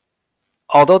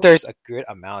 although there's a good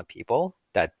amount of people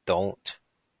that don't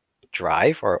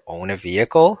drive or own a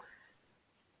vehicle,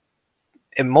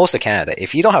 in most of Canada,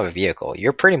 if you don't have a vehicle,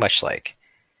 you're pretty much like,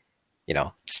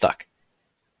 stuck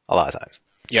a lot of times.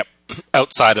 Yep.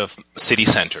 Outside of city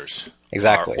centers.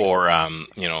 Exactly. Or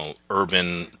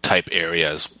urban type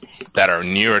areas that are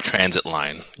near a transit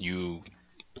line, you're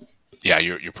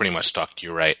pretty much stuck.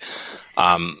 You're right.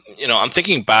 I'm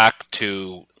thinking back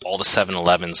to all the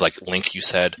 7-Elevens, like Link, you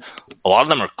said, a lot of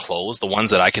them are closed. The ones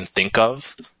that I can think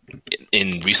of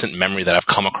in recent memory that I've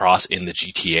come across in the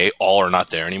GTA, all are not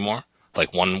there anymore.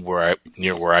 Like one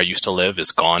near where I used to live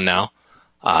is gone now.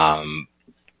 I'm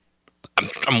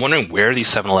wondering where these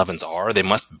 7-Elevens are. They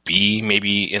must be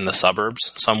maybe in the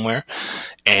suburbs somewhere.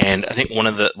 And I think one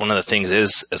of the things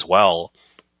is as well,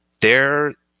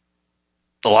 a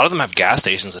lot of them have gas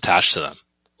stations attached to them.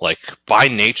 Like by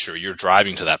nature, you're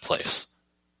driving to that place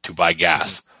to buy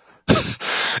gas,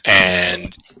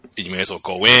 and you may as well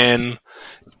go in.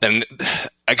 And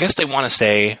I guess they want to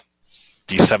say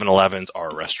these 7-Elevens are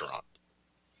a restaurant.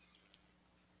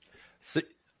 See,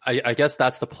 I guess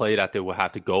that's the play that they will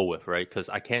have to go with, right? Because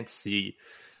I can't see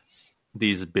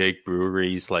these big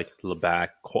breweries like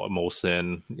Labatt,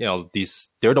 Molson,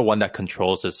 they're the one that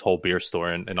controls this whole beer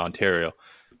store in Ontario.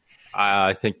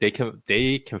 I think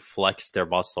they can flex their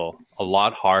muscle a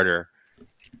lot harder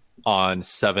on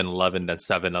 7-Eleven than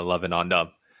 7-Eleven on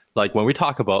them. Like when we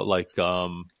talk about like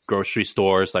grocery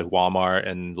stores like Walmart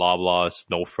and Loblaws,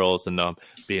 No Frills, and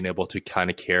being able to kind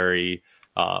of carry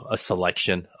a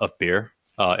selection of beer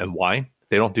and wine.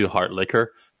 They don't do hard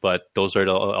liquor, but those are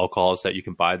the alcohols that you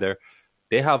can buy there.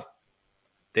 They have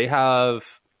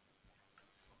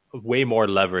way more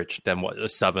leverage than what a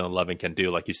 7-Eleven can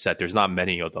do. Like you said, there's not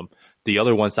many of them. The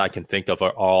other ones that I can think of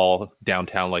are all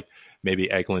downtown, like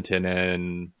maybe Eglinton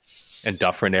and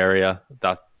Dufferin area.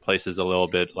 That place is a little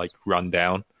bit like run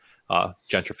down.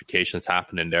 Gentrification's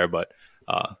happening there, but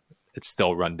it's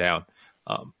still run down.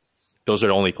 Those are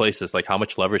the only places. Like, how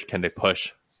much leverage can they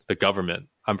push the government?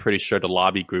 I'm pretty sure the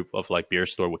lobby group of like beer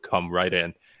store would come right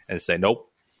in and say, nope,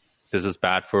 this is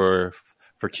bad for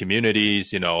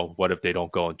communities. What if they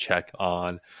don't go and check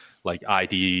on like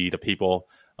ID the people?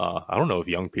 I don't know if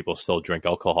young people still drink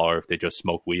alcohol or if they just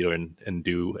smoke weed and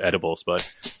do edibles,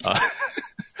 but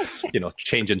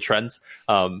changing trends.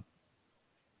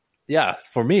 Yeah,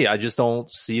 for me, I just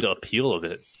don't see the appeal of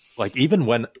it. Like, even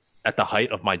when at the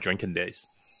height of my drinking days,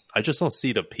 I just don't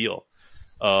see the appeal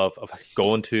of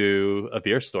going to a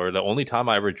beer store. The only time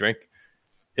I ever drink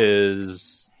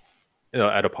is,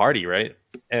 at a party, right?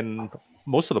 And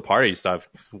most of the parties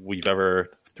we've ever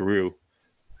threw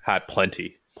had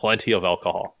plenty of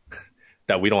alcohol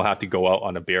that we don't have to go out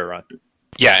on a beer run.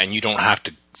 Yeah, and you don't have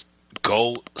to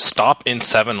go stop in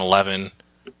 7-Eleven,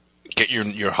 get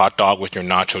your hot dog with your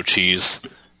nacho cheese,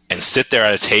 and sit there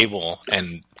at a table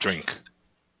and drink.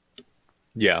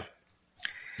 Yeah.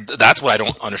 That's what I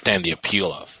don't understand the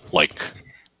appeal of. Like,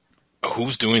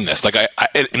 who's doing this? Like, I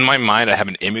in my mind, I have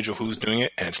an image of who's doing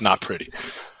it, and it's not pretty.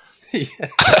 Yeah.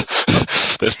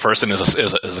 This person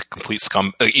is a complete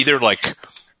scum. Either like,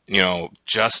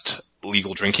 just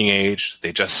legal drinking age.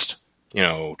 They just,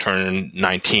 turn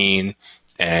 19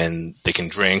 and they can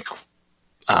drink.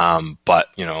 But,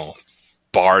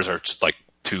 bars are just like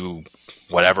too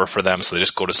whatever for them. So they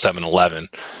just go to 7-Eleven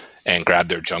and grab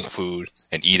their junk food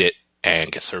and eat it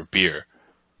and get served beer.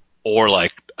 Or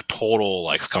like a total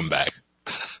like scumbag.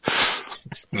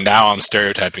 Now I'm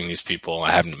stereotyping these people.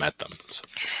 I haven't met them. So.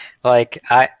 Like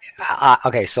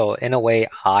okay, so in a way,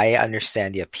 I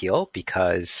understand the appeal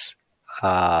because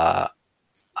the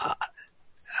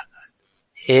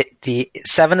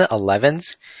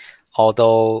 7-Elevens,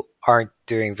 although aren't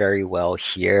doing very well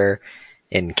here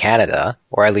in Canada,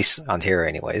 or at least Ontario,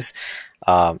 anyways.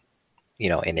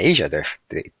 In Asia,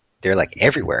 they're like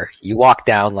everywhere. You walk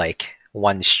down like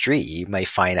one street, you might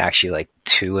find actually like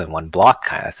two in one block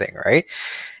kind of thing, right?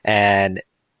 And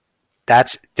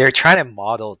they're trying to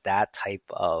model that type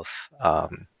of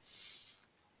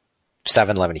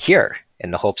 7-Eleven here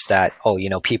in the hopes that,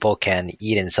 people can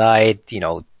eat inside,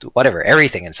 whatever,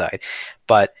 everything inside.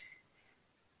 But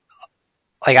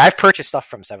like, I've purchased stuff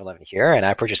from 7-Eleven here and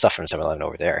I purchased stuff from 7-Eleven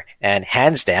over there, and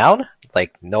hands down,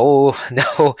 like no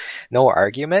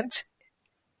argument,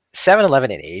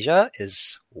 7-Eleven in Asia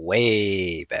is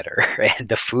way better, and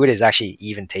the food is actually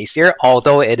even tastier,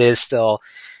 although it is still,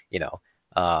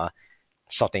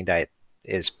 something that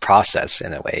is processed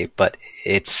in a way, but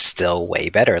it's still way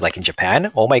better. Like in Japan,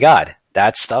 oh my god,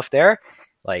 that stuff there,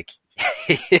 like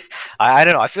I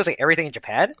don't know, it feels like everything in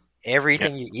Japan,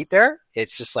 everything you eat there,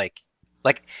 it's just like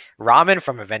ramen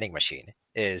from a vending machine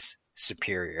is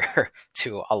superior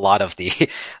to a lot of the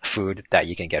food that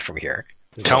you can get from here.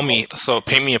 Paint me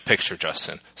a picture,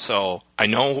 Justin. So I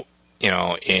know,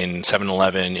 in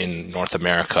 7-Eleven in North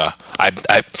America, I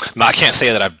can't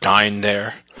say that I've dined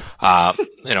there.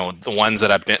 The one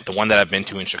that I've been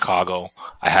to in Chicago,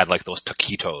 I had like those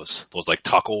taquitos, those like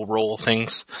taco roll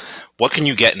things. What can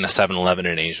you get in a 7-Eleven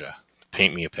in Asia?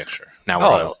 Paint me a picture. Now we're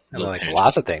on a little tangent.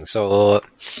 Lots of things. So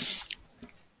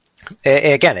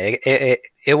again,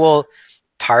 it will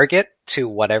target to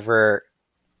whatever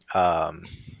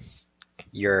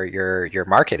your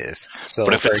market is. So,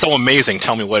 but if it's so amazing,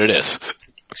 tell me what it is.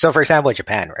 So, for example,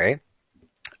 Japan, right?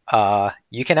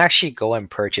 You can actually go and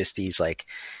purchase these like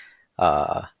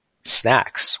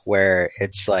snacks where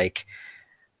it's like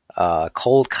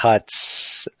cold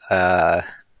cuts, like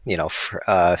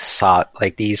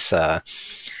these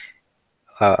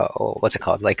what's it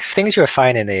called? Like things you would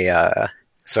find in a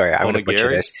sorry, I'm going to butcher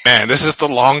this. Man, this is the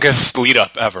longest lead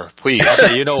up ever. Please,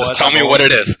 okay, you know just tell me what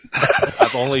it is.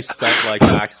 I've only spent like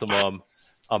maximum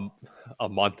a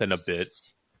month and a bit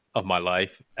of my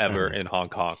life ever in Hong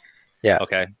Kong. Yeah.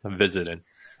 Okay, I'm visiting.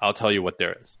 I'll tell you what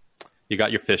there is. You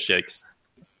got your fish shakes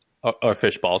or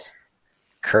fish balls.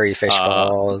 Curry fish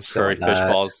balls. Curry fish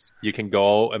balls. You can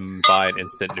go and buy an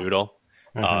instant noodle.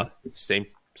 Same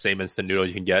instant noodle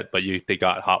you can get, but they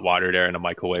got hot water there in a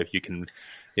microwave. You can,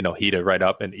 heat it right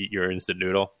up and eat your instant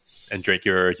noodle and drink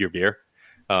your beer.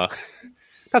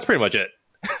 That's pretty much it.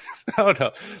 I don't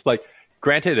know. Like,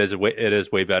 granted, it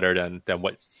is way better than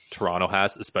what Toronto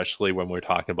has, especially when we're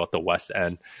talking about the west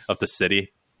end of the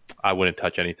city. I wouldn't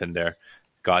touch anything there.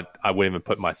 God, I wouldn't even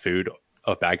put my food,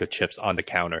 a bag of chips, on the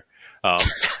counter.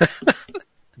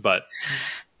 But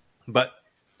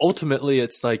ultimately,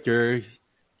 it's like you're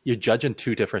judging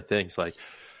two different things. Like,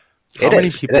 how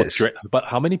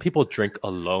many people drink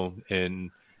alone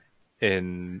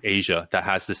in Asia that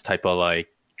has this type of like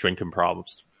drinking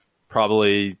problems?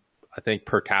 Probably, I think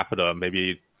per capita,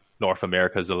 maybe North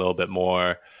America is a little bit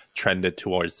more trended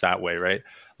towards that way, right?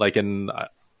 Like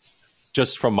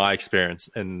just from my experience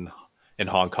in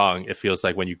Hong Kong, it feels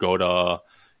like when you go to a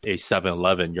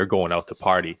 7-Eleven, you're going out to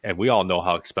party, and we all know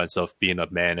how expensive being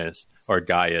a man is or a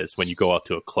guy is when you go out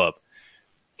to a club.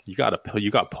 You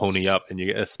got pony up, and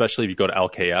especially if you go to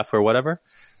LKF or whatever,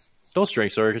 those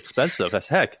drinks are expensive as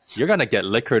heck. You're gonna get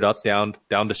liquored up down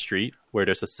the street where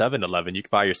there's a 7-Eleven. You can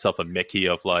buy yourself a Mickey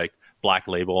of like Black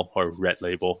Label or Red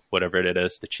Label, whatever it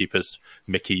is, the cheapest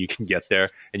Mickey you can get there,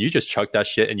 and you just chug that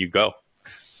shit and you go.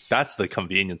 That's the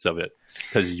convenience of it,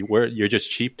 because you're just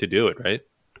cheap to do it, right?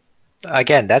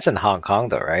 Again, that's in Hong Kong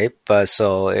though, right? But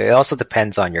so it also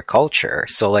depends on your culture.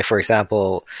 So like, for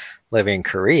example, living in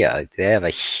Korea, they have a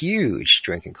huge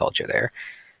drinking culture there,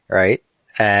 right?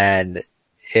 And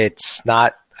it's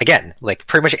not, again, like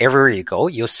pretty much everywhere you go,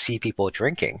 you'll see people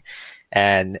drinking.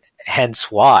 And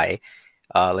hence why,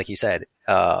 like you said,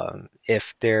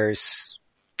 if there's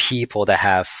people that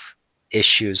have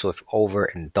issues with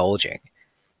overindulging,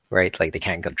 right? Like they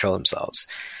can't control themselves.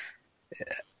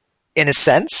 In a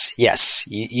sense, yes,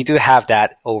 you do have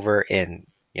that over in,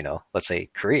 let's say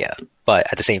Korea. But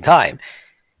at the same time,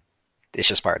 it's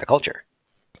just part of the culture.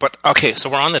 But okay, so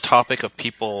we're on the topic of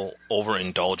people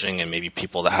overindulging and maybe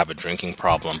people that have a drinking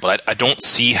problem. But I don't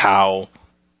see how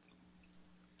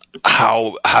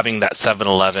having that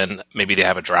 7-Eleven, maybe they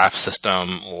have a draft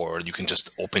system, or you can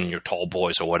just open your tall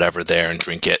boys or whatever there and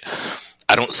drink it.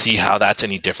 I don't see how that's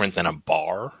any different than a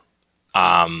bar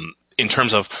in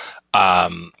terms of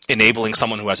enabling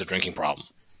someone who has a drinking problem,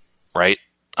 right?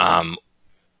 I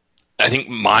think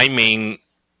my main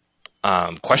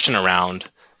question around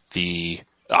the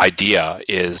idea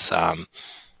is, are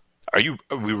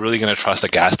we really going to trust a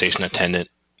gas station attendant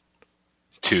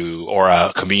or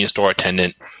a convenience store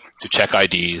attendant to check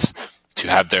IDs, to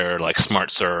have their like smart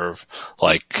serve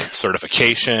like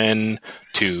certification,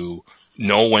 to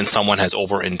know when someone has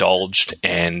overindulged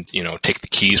and take the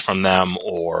keys from them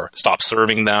or stop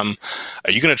serving them?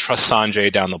 Are you going to trust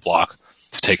Sanjay down the block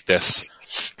to take this?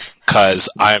 Because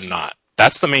I am not.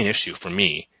 That's the main issue for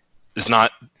me, is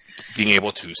not being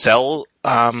able to sell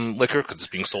liquor because it's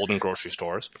being sold in grocery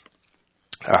stores.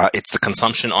 It's the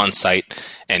consumption on site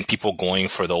and people going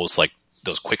for those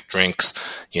quick drinks,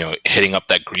 hitting up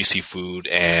that greasy food,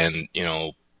 and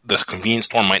this convenience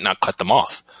store might not cut them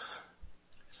off.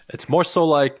 It's more so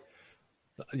like,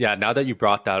 yeah, now that you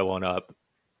brought that one up,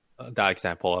 that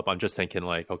example up, I'm just thinking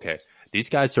like, okay, these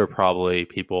guys are probably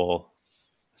people.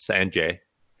 Sanjay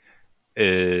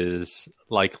is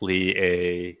likely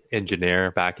a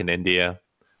engineer back in India,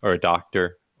 or a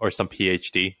doctor, or some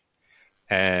PhD.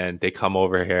 And they come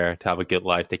over here to have a good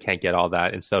life. They can't get all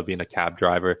that. Instead of being a cab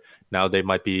driver, now they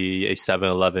might be a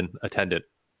 7-Eleven attendant,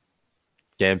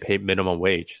 getting paid minimum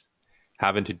wage,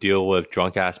 having to deal with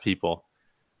drunk-ass people.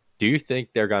 Do you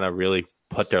think they're going to really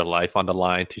put their life on the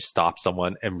line to stop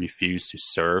someone and refuse to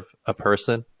serve a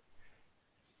person?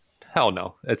 Hell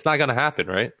no. It's not going to happen,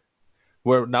 right?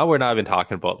 We're not even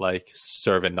talking about like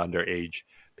serving underage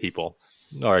people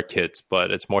or kids, but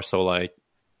it's more so like,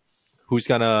 who's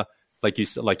going to, like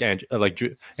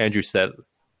Andrew said,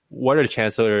 what are the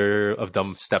chances of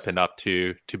them stepping up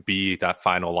to be that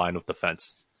final line of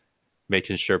defense,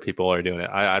 making sure people are doing it?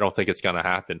 I don't think it's going to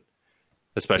happen,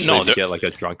 especially if you get like a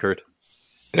drunkard.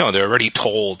 No, they're already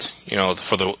told,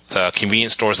 for the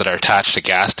convenience stores that are attached to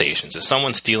gas stations, if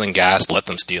someone's stealing gas, let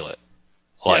them steal it.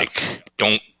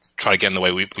 Don't try to get in the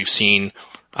way. We've seen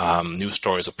news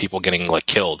stories of people getting like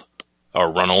killed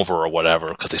or run over or whatever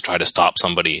because they try to stop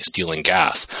somebody stealing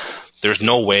gas. There's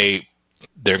no way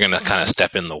they're going to kind of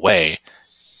step in the way,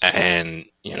 and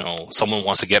someone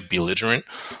wants to get belligerent.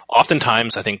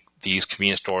 Oftentimes, I think these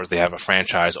convenience stores, they have a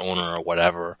franchise owner or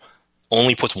whatever,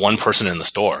 only puts one person in the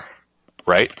store.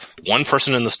 right? One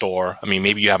person in the store. I mean,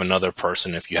 maybe you have another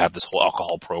person if you have this whole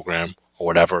alcohol program or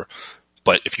whatever.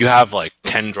 But if you have like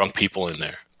 10 drunk people in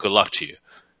there, good luck to you.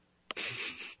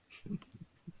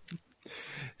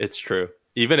 It's true.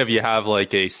 Even if you have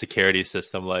like a security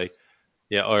system, like,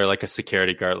 yeah, or like a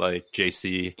security guard, like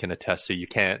JC can attest to, you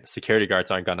can't, security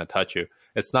guards aren't going to touch you.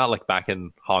 It's not like back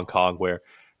in Hong Kong where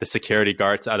the security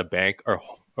guards at a bank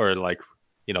or like,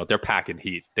 you know, they're packing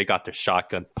heat. They got their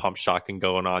pump shotgun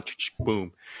going on.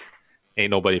 Boom.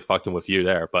 Ain't nobody fucking with you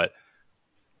there. But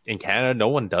in Canada, no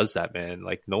one does that, man.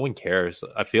 Like, no one cares.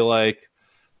 I feel like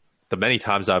the many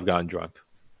times I've gotten drunk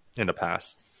in the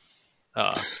past,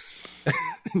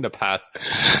 in the past,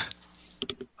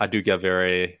 I do get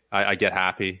I get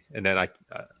happy, and then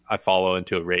I follow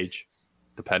into a rage,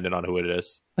 depending on who it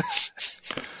is.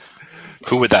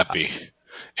 Who would that be?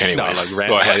 Anyways, no,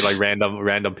 go ahead. Like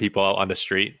random people out on the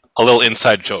street. A little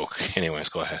inside joke. Anyways,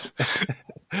 go ahead.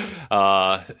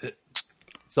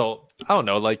 So I don't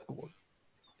know. Like,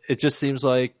 it just seems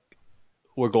like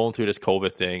we're going through this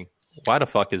COVID thing. Why the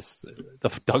fuck is the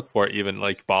Doug Ford even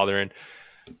like bothering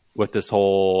with this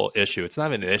whole issue? It's not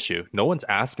even an issue. No one's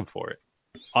asking for it.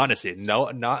 Honestly, no,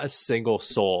 not a single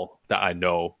soul that I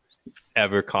know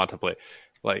ever contemplate.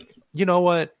 Like, you know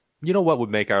what? You know what would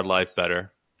make our life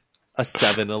better? A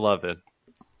 7-Eleven.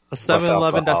 A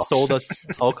 7-Eleven that sold us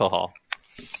alcohol.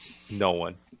 No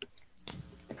one.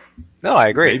 No, I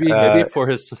agree. Maybe for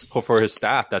his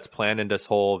staff that's planning this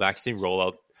whole vaccine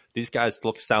rollout. These guys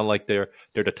sound like they're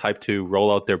the type to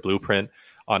roll out their blueprint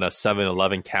on a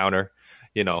 7-Eleven counter,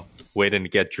 you know, waiting to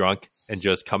get drunk and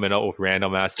just coming up with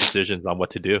random ass decisions on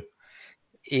what to do.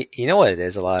 You know what it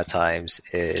is a lot of times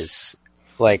is,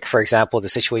 like, for example, the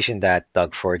situation that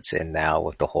Doug Ford's in now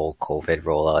with the whole COVID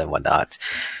rollout and whatnot.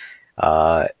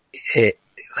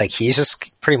 Like, he's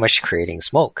just pretty much creating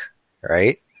smoke,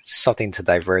 right? Something to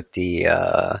divert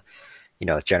the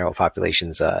general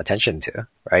population's attention to,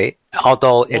 right?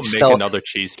 Although We'll it's make still another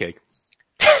cheesecake.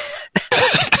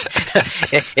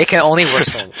 it can only work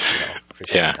so for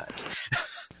some time.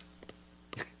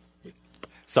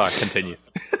 Sorry, continue.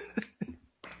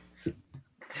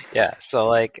 Yeah, so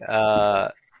like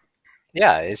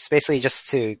it's basically just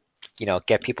to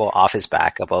get people off his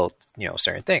back about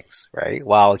certain things, right?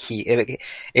 While it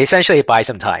essentially buys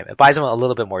him time. It buys him a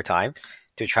little bit more time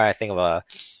to try to think of a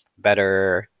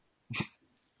better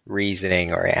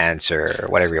reasoning or answer or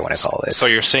whatever you want to call it. So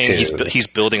you're saying he's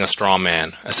building a straw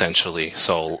man, essentially.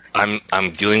 So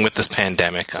I'm dealing with this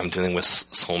pandemic. I'm dealing with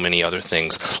so many other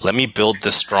things. Let me build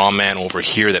this straw man over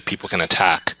here that people can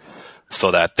attack, so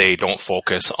that they don't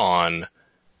focus on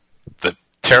the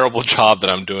terrible job that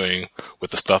I'm doing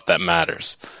with the stuff that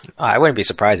matters. I wouldn't be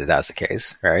surprised if that was the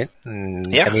case, right?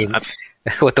 Yeah, I mean,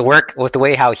 with the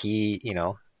way how he,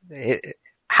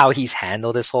 how he's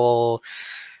handled this whole,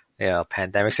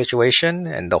 pandemic situation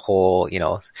and the whole,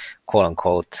 quote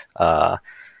unquote,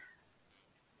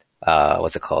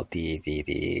 what's it called?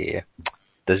 The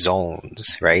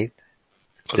zones, right?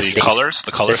 The color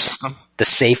system, the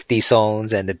safety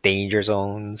zones and the danger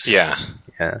zones. Yeah.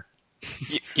 Yeah.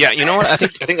 You know what? I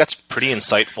think that's pretty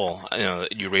insightful.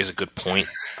 You raise a good point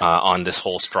on this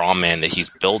whole straw man that he's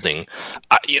building.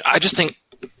 I just think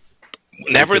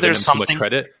whenever there's something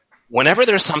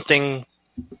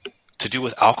to do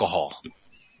with alcohol,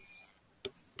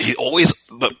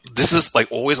 this is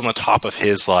like always on the top of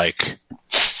his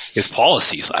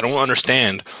policies. I don't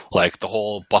understand the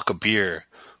whole buck of beer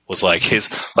was his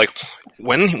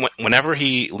whenever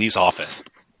he leaves office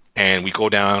and we go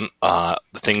down the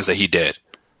things that he did,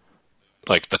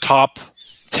 the top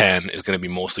 10 is going to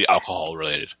be mostly alcohol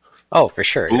related. Oh, for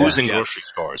sure. Booze in grocery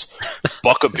stores,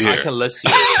 buck of beer. I can list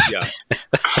you. Yeah.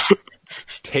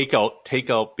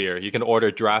 Takeout beer. You can order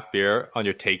draft beer on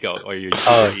your takeout or your.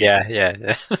 Oh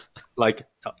yeah.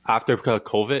 After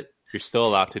COVID, you're still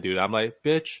allowed to do that. I'm like,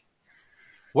 bitch,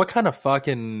 what kind of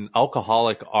fucking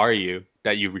alcoholic are you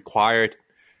that you required,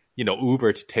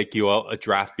 Uber to take you out a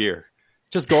draft beer?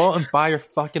 Just go out and buy your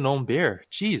fucking own beer.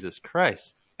 Jesus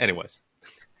Christ. Anyways,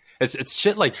 it's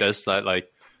shit like this that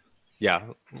like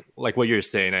what you're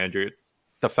saying, Andrew.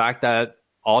 The fact that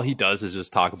all he does is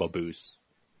just talk about booze.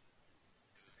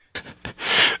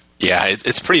 Yeah,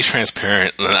 it's pretty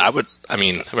transparent. I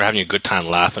mean, we're having a good time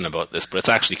laughing about this, but it's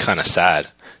actually kind of sad,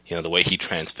 the way he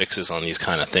transfixes on these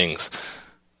kind of things.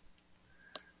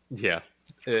 Yeah,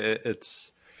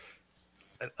 it's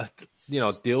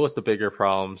deal with the bigger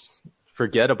problems.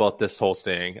 Forget about this whole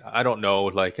thing. I don't know.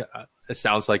 It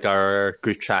sounds like our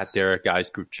group chat there, guys'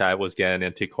 group chat was getting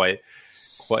into quite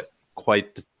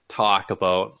the talk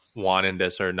about wanting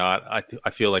this or not. I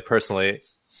feel like personally,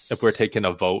 if we're taking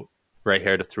a vote right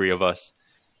here, the three of us,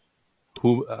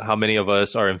 How many of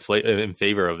us are in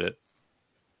favor of it?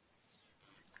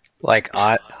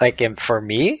 For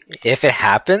me, if it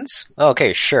happens,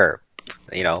 okay, sure,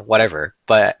 whatever.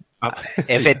 But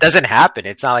if it doesn't happen,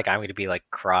 it's not like I'm going to be like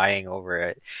crying over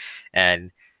it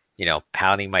and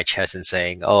pounding my chest and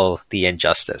saying, "Oh, the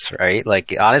injustice," right?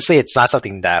 Like honestly, it's not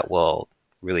something that will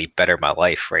really better my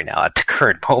life right now at the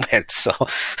current moment. So,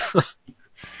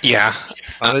 yeah,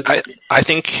 I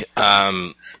think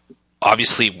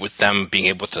obviously with them being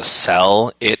able to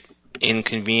sell it in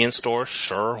convenience stores,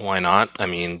 sure, why not? I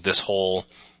mean, this whole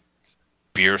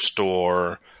beer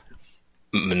store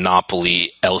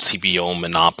monopoly, LCBO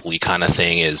monopoly kind of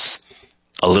thing is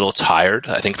a little tired.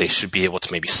 I think they should be able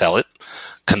to maybe sell it.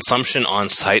 Consumption on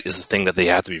site is the thing that they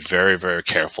have to be very, very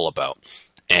careful about.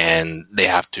 And they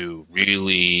have to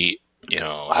really,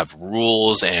 have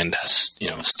rules and,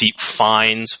 steep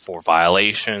fines for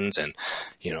violations and,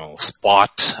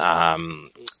 spot,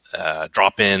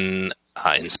 drop-in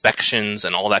inspections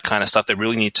and all that kind of stuff. They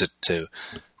really need to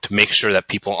make sure that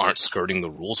people aren't skirting the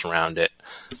rules around it.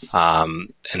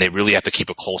 And they really have to keep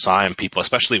a close eye on people,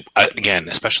 especially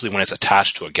when it's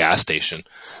attached to a gas station.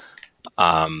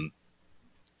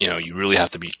 You really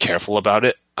have to be careful about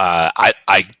it. I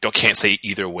can't say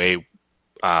either way.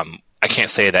 I can't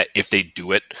say that if they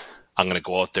do it, I'm going to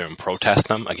go out there and protest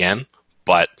them again.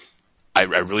 But I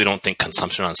really don't think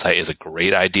consumption on site is a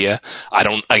great idea.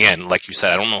 Like you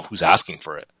said, I don't know who's asking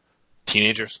for it.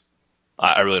 Teenagers?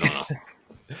 I really don't know.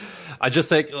 I just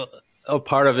think a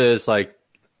part of it is like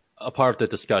a part of the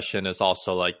discussion is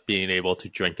also like being able to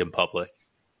drink in public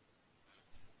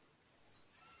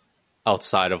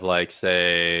outside of like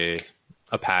say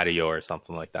a patio or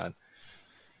something like that.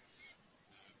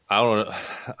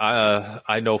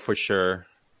 I know for sure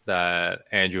that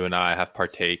Andrew and I have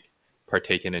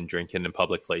partaken in drinking in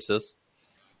public places.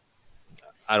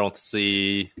 I don't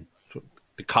see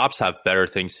the cops have better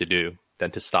things to do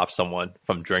than to stop someone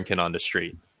from drinking on the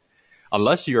street.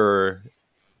 Unless you're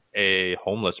a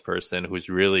homeless person who's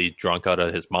really drunk out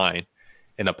of his mind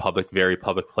in a very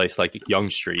public place like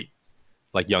Yonge Street,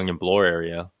 like Yonge and Bloor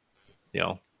area,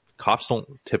 cops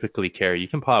don't typically care. You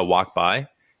can probably walk by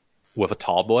with a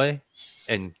tall boy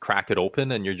and crack it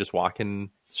open and you're just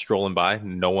strolling by.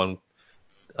 No one,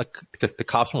 the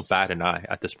cops won't bat an eye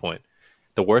at this point.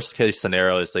 The worst case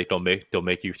scenario is like they'll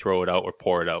make you throw it out or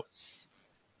pour it out.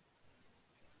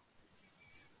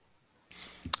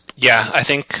 Yeah, I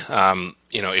think,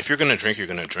 if you're going to drink, you're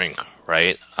going to drink,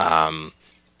 right?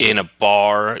 In a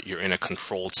bar, you're in a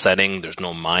controlled setting. There's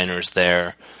no minors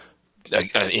there.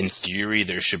 In theory,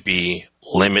 there should be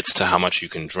limits to how much you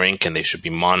can drink, and they should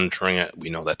be monitoring it. We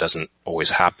know that doesn't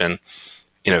always happen.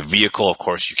 In a vehicle, of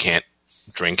course, you can't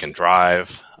drink and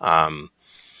drive. Out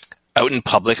in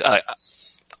public,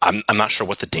 I'm not sure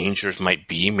what the dangers might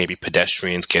be. Maybe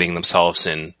pedestrians getting themselves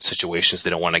in situations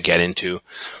they don't want to get into,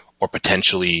 or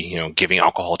potentially, giving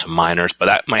alcohol to minors. But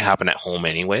that might happen at home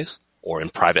anyways, or in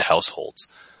private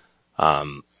households.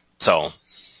 So,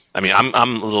 I mean, I'm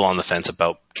a little on the fence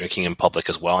about drinking in public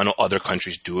as well. I know other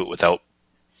countries do it without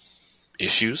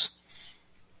issues,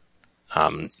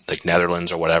 like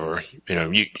Netherlands or whatever.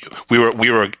 We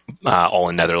were all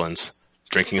in Netherlands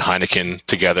drinking Heineken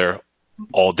together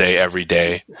all day, every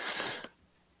day.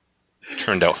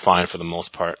 Turned out fine for the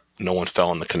most part. No one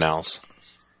fell in the canals.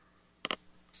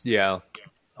 Yeah.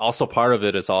 Also, part of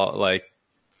it is all like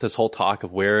this whole talk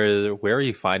of where are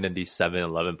you finding these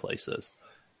 7-Eleven places?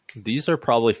 These are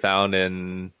probably found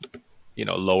in,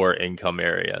 lower income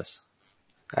areas.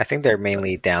 I think they're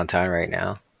mainly downtown right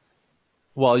now.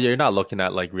 Well, you're not looking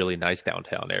at like really nice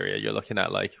downtown area. You're looking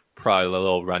at like probably a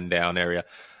little rundown area.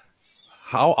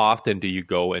 How often do you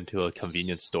go into a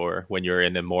convenience store when you're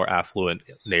in a more affluent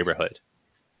neighborhood?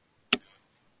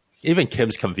 Even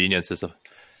Kim's Convenience is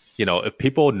if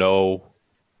people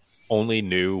only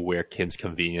knew where Kim's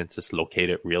Convenience is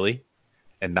located really,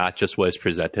 and not just what is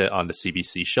presented on the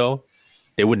CBC show,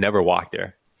 they would never walk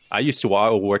there. I used to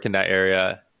work in that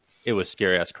area. It was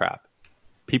scary as crap.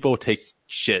 People take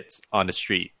shits on the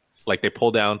street. Like they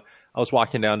pull down. I was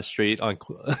walking down the street on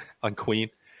Queen,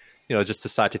 just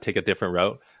decide to take a different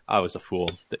route. I was a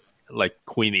fool. Like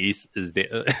Queen East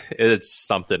it's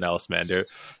something else, man.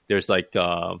 There's like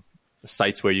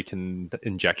sites where you can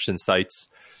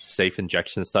safe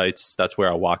injection sites. That's where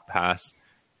I walked past.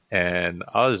 And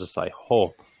I was just like,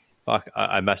 oh, fuck,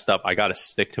 I messed up. I got to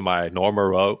stick to my normal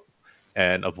route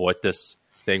and avoid this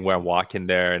thing where I'm walking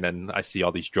there. And then I see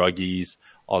all these druggies,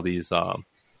 all these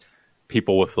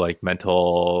people with like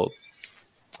mental,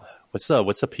 what's the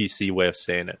PC way of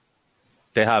saying it?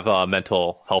 They have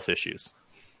mental health issues.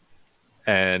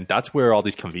 And that's where all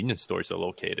these convenience stores are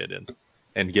located in.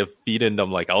 and feeding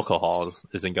them like alcohol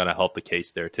isn't going to help the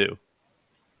case there too.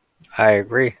 I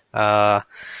agree. Like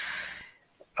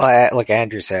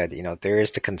Andrew said, there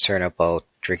is the concern about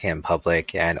drinking in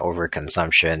public and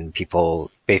overconsumption, people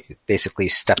basically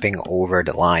stepping over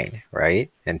the line,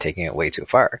 right? And taking it way too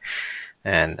far.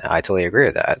 And I totally agree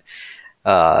with that.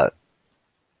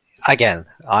 Again,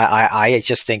 I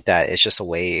just think that it's just a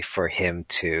way for him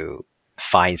to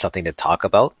find something to talk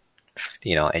about,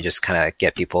 and just kind of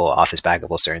get people off his back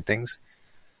about certain things.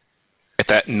 Get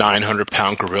that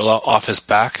 900-pound gorilla off his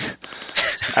back,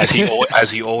 as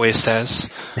he always says.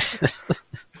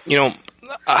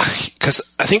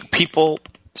 Because I think people.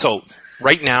 So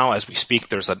right now, as we speak,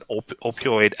 there's an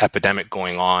opioid epidemic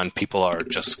going on. People are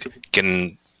just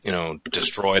getting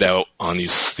destroyed out on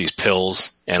these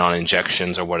pills and on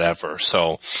injections or whatever.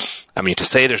 So, I mean, to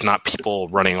say there's not people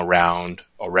running around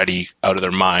already out of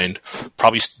their mind,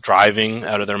 probably driving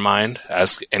out of their mind,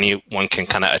 as anyone can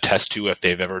kind of attest to if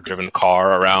they've ever driven a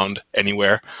car around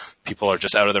anywhere. People are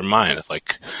just out of their mind. It's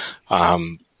like,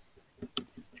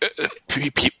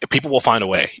 people will find a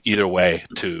way, either way,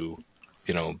 to,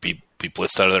 be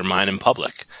blitzed out of their mind in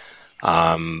public.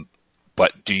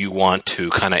 But do you want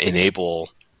to kind of enable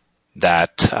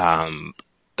that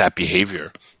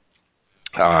behavior?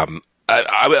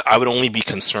 I would only be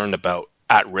concerned about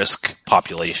at-risk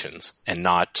populations and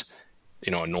not,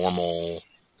 a normal,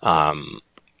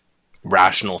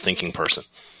 rational thinking person.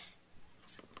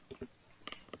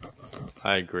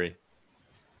 I agree.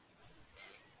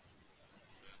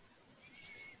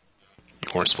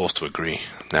 You weren't supposed to agree.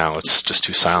 Now it's just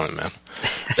too silent, man.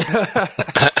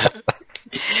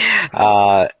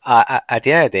 At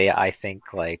the end of the day, I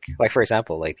think like for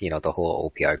example, the whole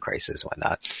opioid crisis and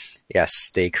whatnot.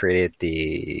 Yes, they created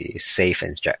the safe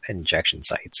injection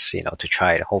sites, to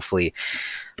try to hopefully,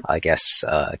 I guess,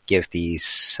 give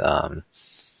these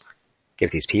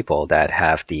people that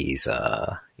have these,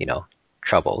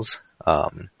 troubles,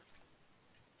 a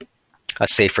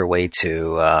safer way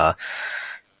to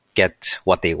get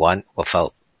what they want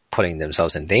without putting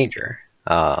themselves in danger.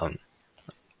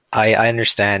 I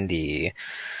understand the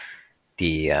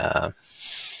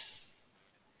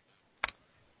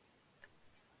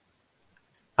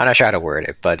I'm not sure how to word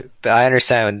it, but I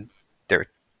understand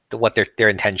what their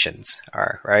intentions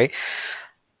are, right?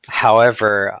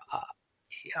 However,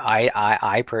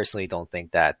 I personally don't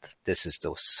think that this is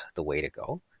the way to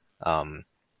go,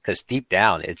 because deep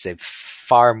down it's a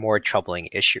far more troubling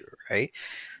issue, right?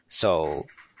 So,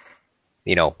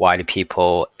 why do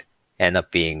people end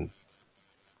up being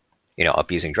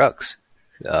abusing drugs?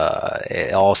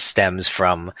 It all stems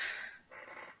from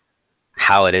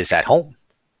how it is at home.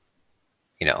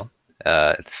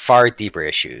 Far deeper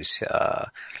issues.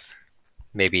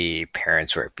 Maybe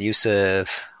parents were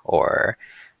abusive, or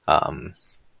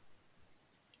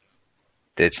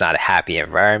it's not a happy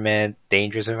environment,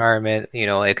 dangerous environment.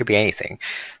 It could be anything.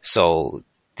 So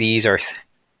these are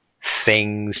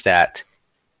things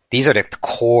these are the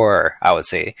core, I would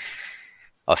say,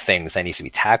 of things that needs to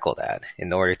be tackled at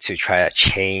in order to try to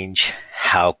change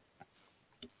how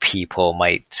people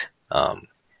might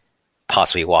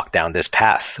possibly walk down this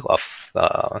path of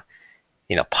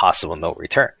possible no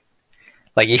return.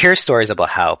 Like, you hear stories about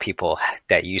how people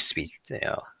that used to be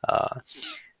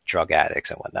drug addicts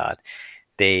and whatnot,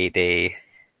 they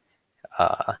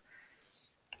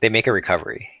make a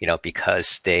recovery,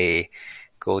 because they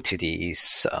go to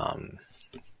these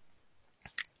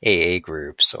AA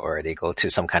groups, or they go to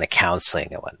some kind of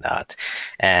counseling and whatnot.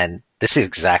 And this is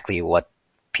exactly what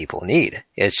people need.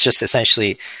 It's just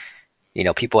essentially,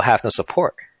 people have no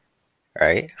support,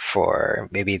 right? For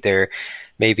maybe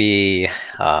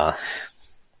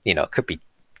it could be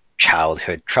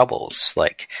childhood troubles,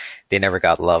 like they never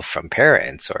got love from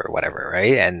parents or whatever,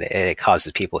 right? And it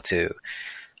causes people to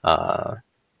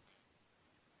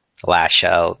lash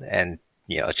out and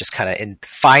just kind of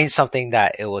find something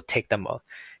that it will take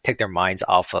their minds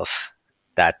off of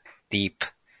that deep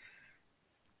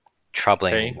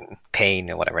troubling pain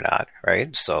and whatever not,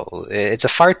 right? So it's a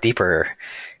far deeper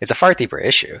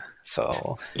issue.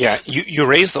 So yeah, you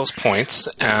raise those points,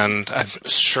 and I'm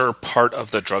sure part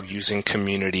of the drug using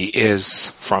community is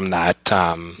from that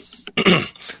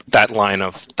that line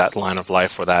of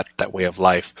life, or that way of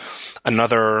life.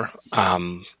 Another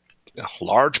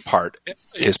large part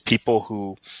is people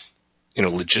who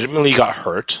legitimately got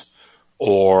hurt,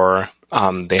 or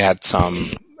they had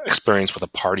some experience with a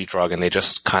party drug and they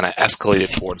just kind of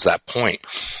escalated towards that point.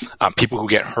 People who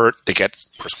get hurt, they get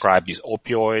prescribed these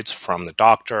opioids from the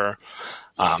doctor.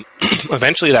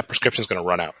 Eventually that prescription is going to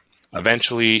run out.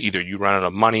 Eventually, either you run out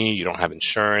of money, you don't have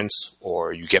insurance,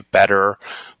 or you get better,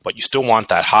 but you still want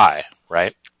that high,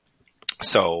 right?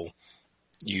 So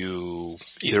you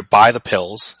either buy the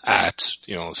pills at,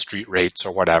 street rates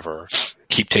or whatever,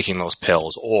 keep taking those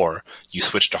pills, or you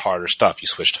switch to harder stuff. You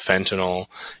switch to fentanyl,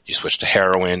 you switch to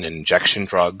heroin and injection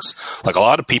drugs. Like, a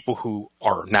lot of people who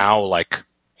are now like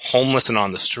homeless and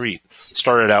on the street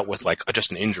started out with like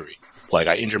just an injury. Like,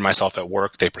 I injured myself at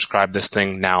work, they prescribed this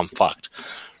thing, now I'm fucked.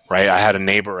 Right? I had a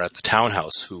neighbor at the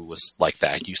townhouse who was like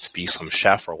that. He used to be some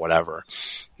chef or whatever.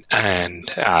 And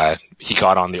he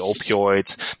got on the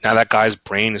opioids. Now that guy's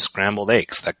brain is scrambled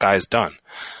eggs. That guy's done.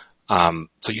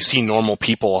 So you see normal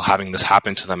people having this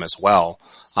happen to them as well.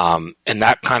 And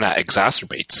that kind of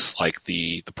exacerbates like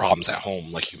the problems at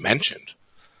home, like you mentioned.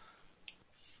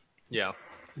 Yeah.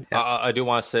 I do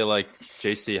want to say, like,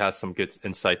 JC has some good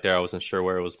insight there. I wasn't sure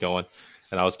where it was going.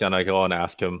 And I was going to go and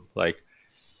ask him, like,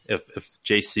 if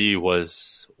JC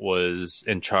was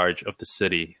in charge of the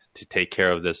city to take care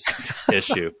of this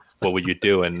issue, what would you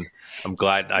do? And I'm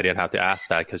glad I didn't have to ask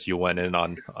that, because you went in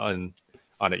on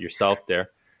it yourself there.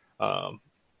 But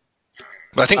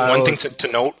I think one thing to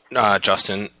note,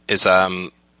 Justin, is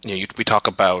we talk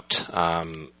about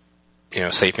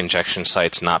safe injection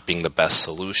sites not being the best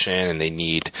solution, and they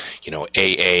need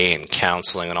AA and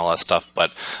counseling and all that stuff.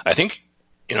 But I think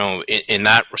in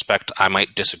that respect, I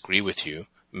might disagree with you,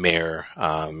 Mayor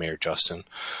Justin.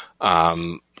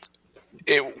 When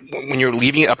you're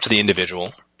leaving it up to the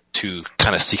individual to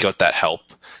kind of seek out that help,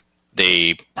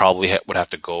 they probably would have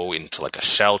to go into like a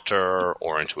shelter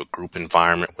or into a group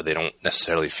environment where they don't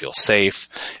necessarily feel safe.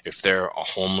 If they're a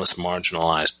homeless,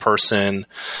 marginalized person,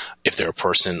 if they're a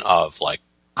person of like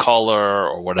color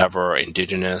or whatever,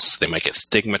 indigenous, they might get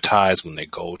stigmatized when they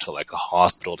go to like a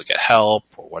hospital to get help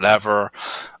or whatever.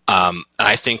 And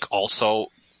I think also,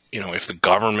 if the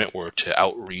government were to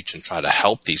outreach and try to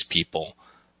help these people,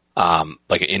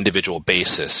 like an individual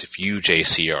basis, if you,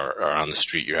 JC, are on the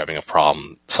street, you're having a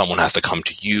problem, someone has to come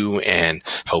to you and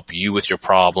help you with your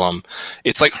problem.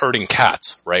 It's like herding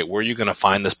cats, right? Where are you going to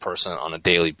find this person on a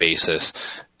daily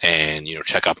basis and,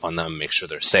 check up on them, make sure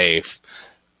they're safe?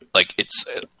 Like, it's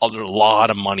a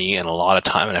lot of money and a lot of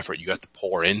time and effort you have to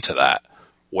pour into that,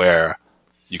 where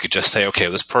you could just say, okay,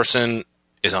 this person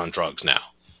is on drugs now,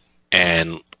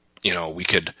 and we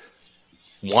could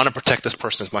want to protect this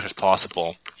person as much as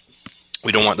possible.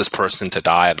 We don't want this person to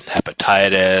die of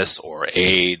hepatitis or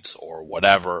AIDS or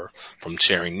whatever from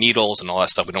sharing needles and all that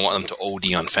stuff. We don't want them to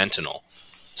OD on fentanyl.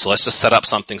 So let's just set up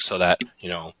something so that,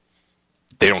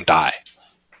 they don't die,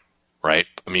 right?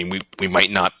 I mean, we might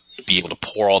not be able to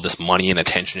pour all this money and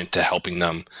attention into helping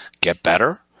them get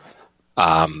better.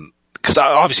 Because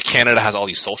obviously Canada has all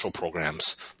these social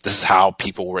programs. This is how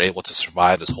people were able to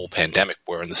survive this whole pandemic,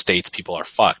 where in the States people are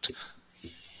fucked,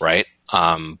 right?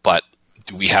 But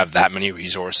do we have that many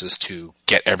resources to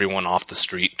get everyone off the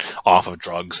street, off of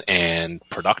drugs, and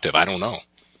productive? I don't know.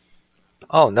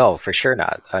 Oh, no, for sure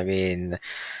not. I mean,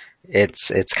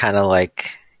 it's kind of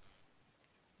like,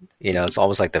 it's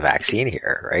almost like the vaccine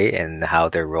here, right? And how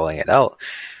they're rolling it out.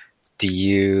 Do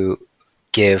you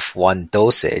give one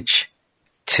dosage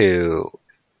to,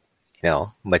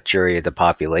 majority of the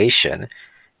population,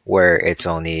 where it's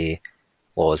only,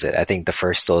 what was it? I think the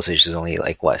first dosage is only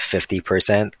like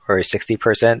 50% or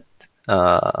 60%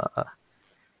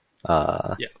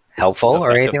 helpful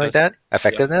or anything like that,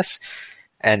 effectiveness. Yeah.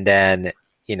 And then,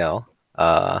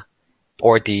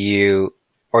 or do you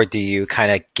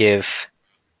kind of give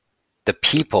the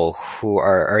people who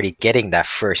are already getting that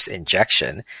first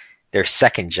injection their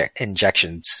second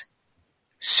injections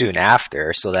soon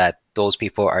after, so that those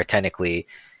people are technically,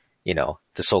 the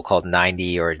so-called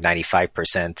 90 or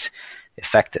 95%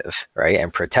 effective, right,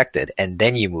 and protected, and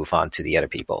then you move on to the other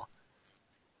people?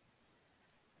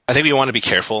 I think we want to be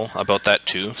careful about that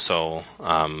too. So,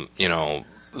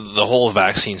 the whole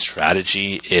vaccine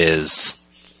strategy is,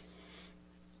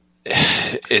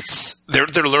 they're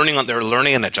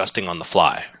learning and adjusting on the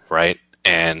fly, right?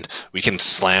 And we can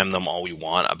slam them all we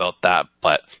want about that,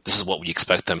 but this is what we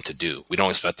expect them to do. We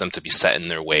don't expect them to be set in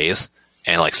their ways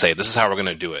and like say, this is how we're going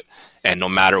to do it. And no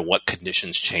matter what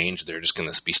conditions change, they're just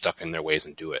going to be stuck in their ways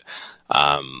and do it.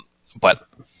 But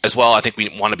as well, I think we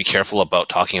want to be careful about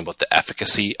talking about the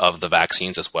efficacy of the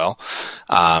vaccines as well.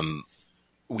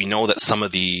 We know that some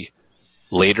of the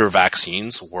later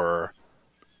vaccines were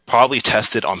probably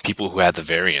tested on people who had the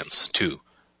variants too.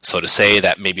 So to say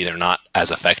that maybe they're not as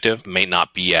effective may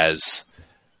not be as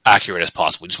accurate as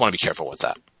possible. We just want to be careful with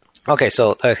that. Okay,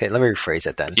 let me rephrase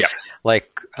it then. Yeah.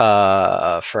 Like,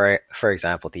 for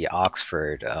example, the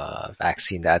Oxford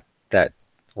vaccine that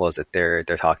was it they're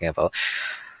talking about.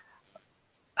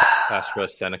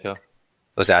 AstraZeneca.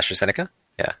 Was it AstraZeneca?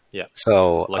 Yeah. Yeah.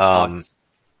 So,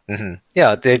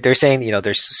 Yeah, they're saying,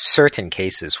 there's certain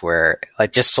cases where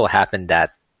it just so happened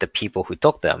that the people who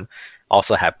took them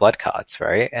also had blood clots,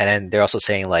 right? And then they're also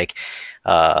saying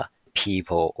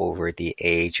people over the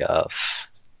age of,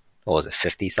 what was it,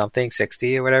 50 something,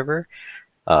 60 or whatever,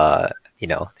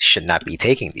 should not be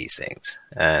taking these things.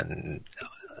 And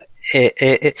at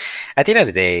the end of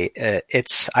the day,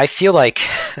 I feel like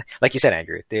you said,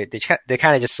 Andrew, they're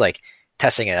kind of just like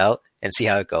testing it out and see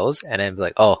how it goes, and then be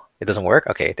like, oh, it doesn't work.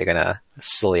 Okay, they're gonna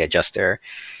slowly adjust their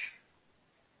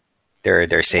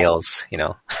sales.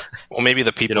 Well, maybe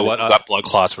the people who got blood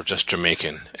clots were just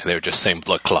Jamaican, and they were just saying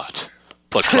blood clot.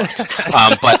 Blood clot.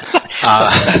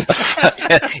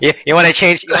 You want to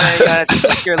change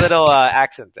your little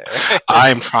accent there.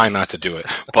 I'm trying not to do it,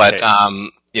 but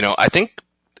I think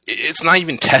it's not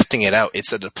even testing it out.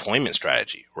 It's a deployment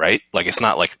strategy, right? Like, it's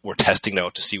not like we're testing it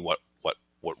out to see what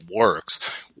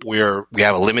works. We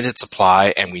have a limited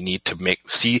supply, and we need to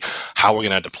see how we're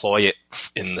going to deploy it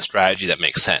in the strategy that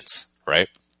makes sense, right?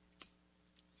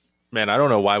 Man, I don't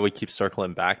know why we keep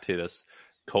circling back to this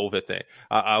COVID thing.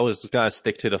 I was gonna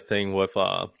stick to the thing with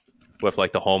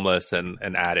like the homeless and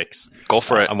addicts. Go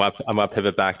for it. I'm gonna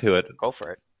pivot back to it. Go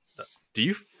for it.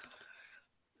 Do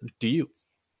you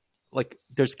like?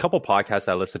 There's a couple podcasts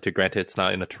I listen to. Granted, it's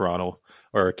not in a Toronto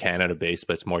or Canada based,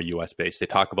 but it's more US based. They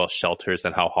talk about shelters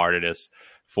and how hard it is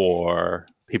for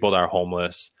people that are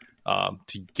homeless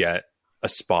to get a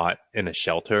spot in a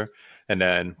shelter. And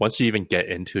then once you even get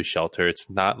into a shelter, it's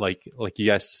not like you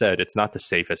guys said, it's not the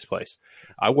safest place.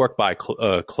 I work by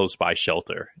close by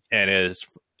shelter, and it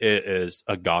is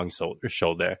a gong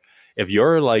show there. If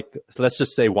you're like, let's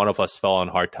just say one of us fell on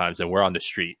hard times and we're on the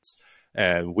streets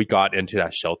and we got into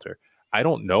that shelter, I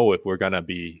don't know if we're going to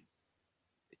be,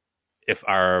 if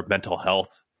our mental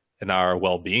health and our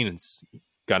well-being is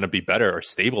going to be better or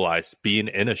stabilized being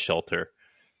in a shelter,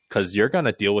 because you're going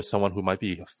to deal with someone who might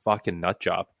be a fucking nut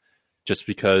job just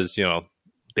because,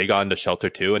 they got into shelter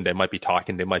too, and they might be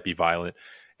talking, they might be violent,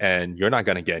 and you're not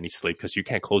going to get any sleep because you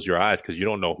can't close your eyes because you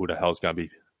don't know who the hell is going to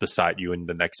be beside you in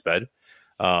the next bed.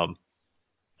 The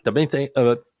main thing,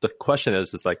 the question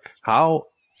is like, how,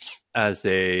 as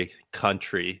a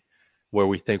country where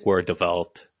we think we're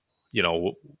developed,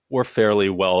 we're fairly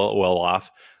well off.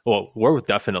 Well, we're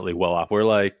definitely well off. We're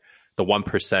like the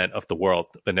 1% of the world,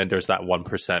 and then there's that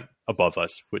 1% above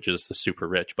us, which is the super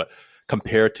rich. But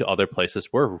compared to other places,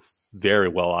 we're very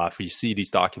well off. You see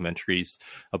these documentaries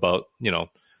about,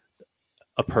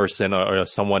 a person or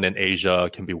someone in Asia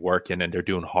can be working and they're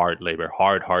doing hard labor,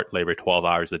 12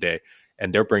 hours a day,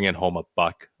 and they're bringing home a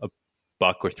buck or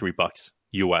 $3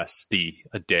 USD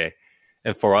a day.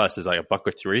 And for us, it's like a buck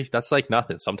or $3. That's like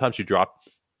nothing. Sometimes you drop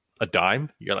a dime,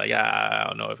 you're like, I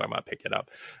don't know if I'm gonna pick it up.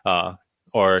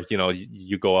 Or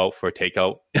you go out for a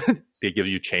takeout, they give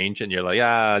you change, and you're like,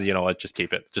 what, just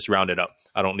keep it, just round it up.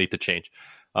 I don't need to change.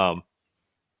 How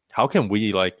can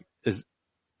we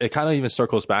it kind of even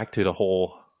circles back to the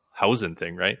whole housing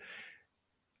thing, right?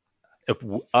 If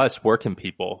us working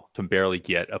people can barely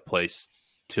get a place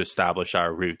to establish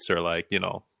our roots or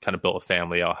kind of build a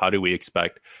family out, how do we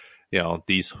expect,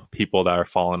 these people that are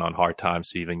falling on hard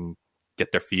times to even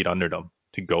get their feet under them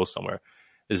to go somewhere?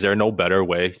 Is there no better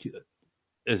way?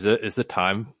 Is it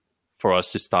time for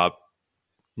us to stop,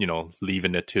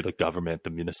 leaving it to the government,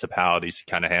 the municipalities to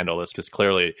kind of handle this? Because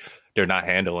clearly they're not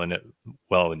handling it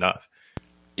well enough.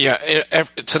 Yeah,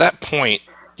 to that point,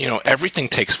 everything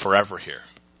takes forever here,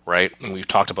 right? And we've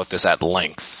talked about this at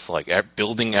length. Like,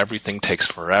 building everything takes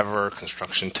forever.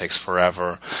 Construction takes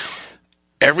forever.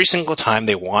 Every single time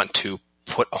they want to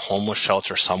put a homeless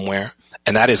shelter somewhere,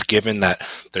 and that is given that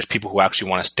there's people who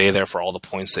actually want to stay there for all the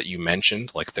points that you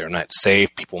mentioned, like they're not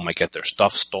safe, people might get their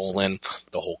stuff stolen,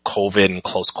 the whole COVID and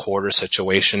close quarter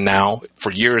situation now.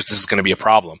 For years, this is going to be a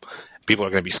problem. People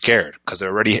are going to be scared because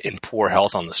they're already in poor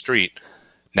health on the street.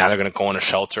 Now they're going to go in a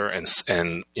shelter and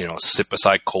sit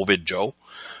beside COVID Joe.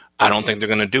 I don't think they're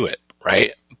going to do it,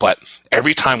 right? But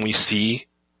every time we see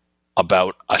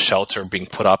about a shelter being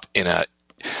put up in a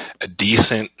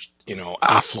decent,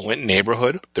 affluent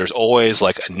neighborhood, there's always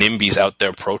like a NIMBYs out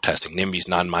there protesting. NIMBYs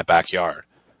not in my backyard.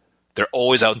 They're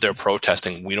always out there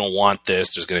protesting. We don't want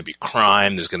this. There's going to be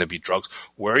crime. There's going to be drugs.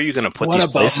 Where are you going to put these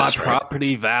places? What about my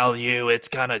property value? It's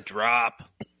going to drop.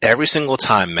 Every single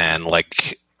time, man.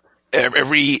 Like,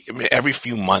 every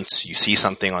few months you see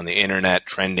something on the internet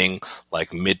trending,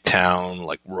 like Midtown,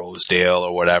 like Rosedale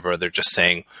or whatever. They're just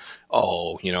saying,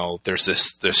 there's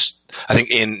this, I think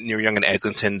near Yonge and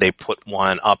Eglinton, they put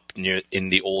one up in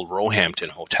the old Roehampton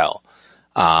Hotel.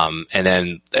 And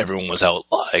then everyone was out,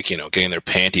 getting their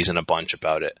panties in a bunch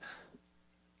about it.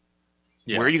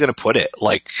 Yeah. Where are you going to put it?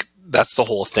 Like, that's the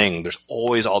whole thing. There's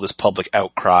always all this public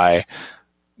outcry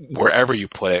wherever you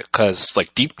put it, because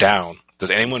like deep down,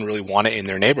 does anyone really want it in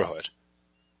their neighborhood?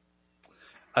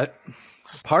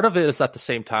 Part of it is at the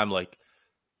same time like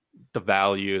the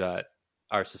value that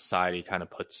our society kind of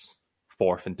puts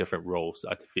forth in different roles.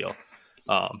 I feel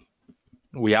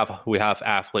we have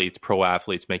athletes, pro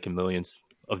athletes making millions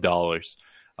of dollars,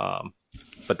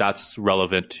 but that's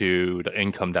relevant to the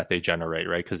income that they generate,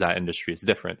 right? Because that industry is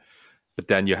different. But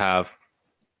then you have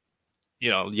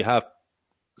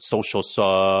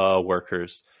social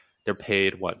workers. They're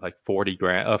paid what, like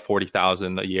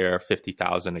 40,000 a year,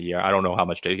 50,000 a year. I don't know how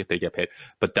much they get paid,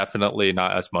 but definitely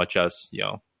not as much as, you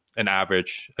know, an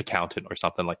average accountant or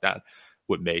something like that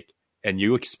would make. And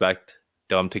you expect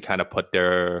them to kind of put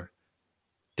their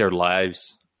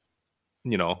lives,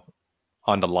 you know,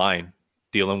 on the line,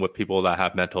 dealing with people that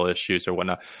have mental issues or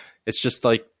whatnot. It's just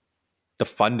like the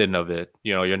funding of it.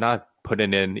 You know, you're not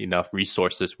putting in enough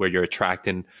resources where you're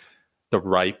attracting the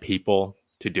right people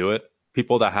to do it.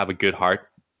 People that have a good heart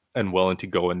and willing to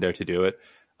go in there to do it.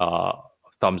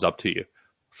 Thumbs up to you.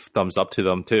 Thumbs up to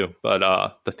them too.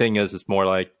 But the thing is, it's more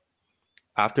like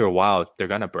after a while, they're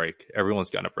gonna break. Everyone's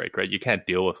gonna break, right? You can't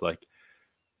deal with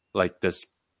like this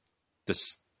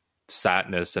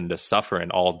sadness and this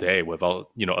suffering all day without,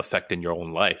 you know, affecting your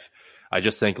own life. I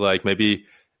just think like maybe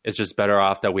it's just better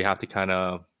off that we have to kind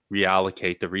of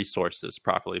reallocate the resources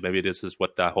properly. Maybe this is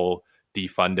what that whole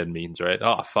defunded means, right?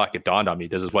 Oh fuck, it dawned on me.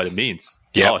 This is what it means.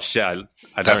 Yeah. Oh shit, I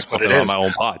learned something on my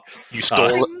own pod. You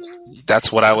stole.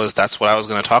 That's what I was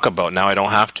going to talk about. Now I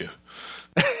don't have to.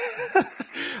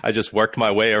 I just worked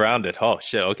my way around it. Oh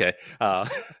shit. Okay.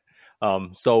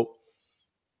 So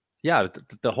yeah,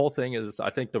 the whole thing is,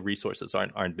 I think the resources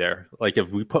aren't there. Like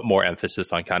if we put more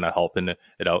emphasis on kind of helping it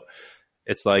out,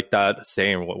 it's like that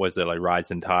saying. What was it, like?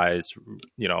 Rising tides,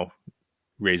 you know,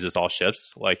 raises all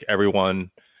ships. Like everyone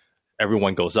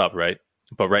goes up, right?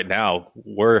 But right now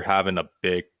we're having a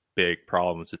big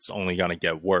problems. It's only going to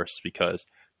get worse because,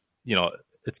 you know,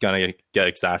 it's going to get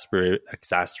exacerbated.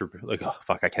 Like, oh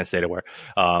fuck, I can't say the word.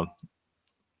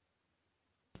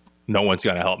 No one's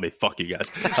going to help me. Fuck you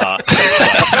guys.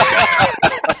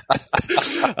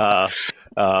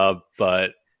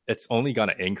 But it's only going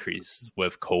to increase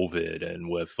with COVID and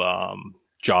with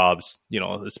jobs, you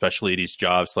know, especially these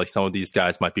jobs. Like some of these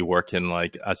guys might be working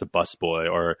like as a busboy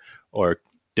or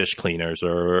dish cleaners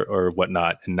or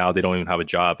whatnot, and now they don't even have a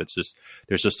job. It's just,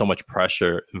 there's just so much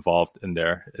pressure involved in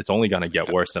there. It's only going to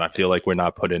get worse, and I feel like we're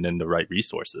not putting in the right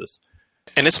resources.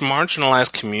 And it's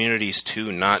marginalized communities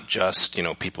too, not just, you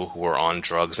know, people who are on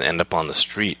drugs and end up on the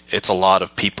street. It's a lot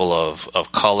of people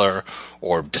of color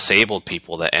or disabled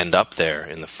people that end up there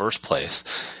in the first place.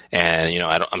 And, you know,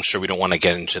 I'm sure we don't want to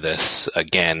get into this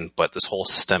again, but this whole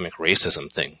systemic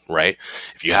racism thing, right?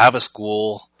 If you have a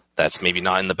school that's maybe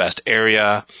not in the best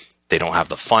area, they don't have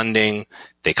the funding,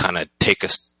 they kind of take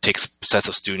sets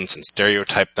of students and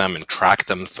stereotype them and track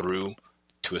them through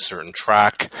to a certain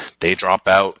track. They drop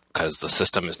out because the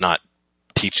system is not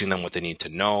teaching them what they need to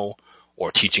know,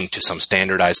 or teaching to some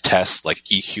standardized tests like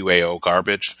EQAO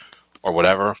garbage or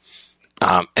whatever.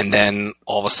 And then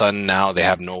all of a sudden now they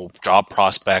have no job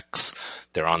prospects.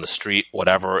 They're on the street,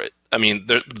 whatever. I mean,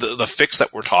 the fix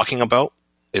that we're talking about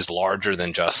is larger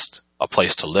than just a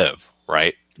place to live,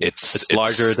 right? It's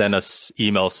larger than a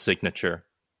email signature.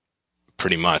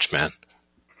 Pretty much, man.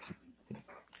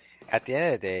 At the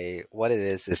end of the day, what it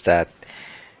is that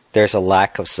there's a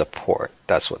lack of support.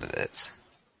 That's what it is.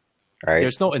 Right?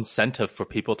 There's no incentive for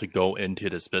people to go into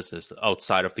this business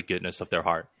outside of the goodness of their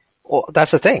heart. Well,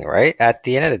 that's the thing, right? At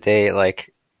the end of the day,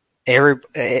 like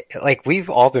we've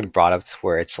all been brought up to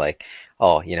where it's like,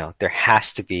 oh, you know, there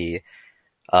has to be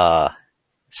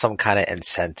some kind of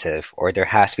incentive, or there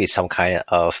has to be some kind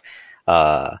of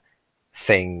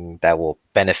thing that will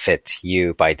benefit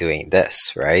you by doing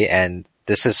this, right? And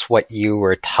this is what you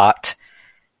were taught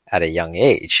at a young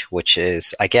age, which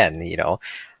is, again, you know,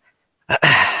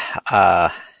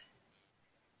 I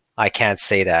can't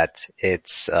say that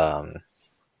it's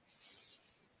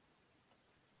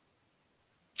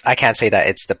I can't say that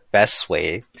it's the best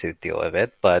way to deal with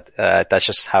it, but that's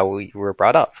just how we were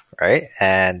brought up, right?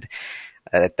 And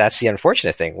that's the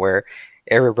unfortunate thing, where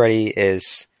everybody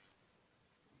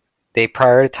they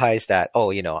prioritize that,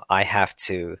 oh, you know, I have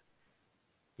to,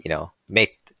 you know,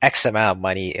 make X amount of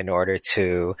money in order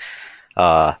to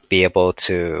be able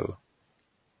to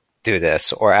do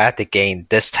this, or I have to gain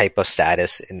this type of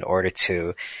status in order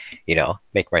to, you know,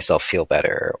 make myself feel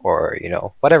better, or, you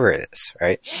know, whatever it is,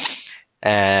 right?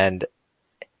 And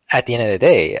at the end of the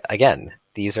day, again,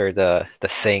 these are the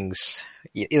things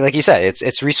like you said,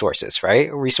 it's resources,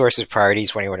 right? Resources,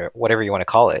 priorities, whatever you want to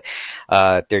call it.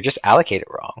 They're just allocated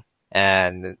wrong.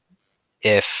 And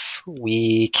if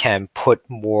we can put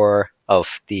more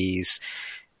of these,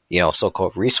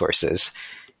 so-called resources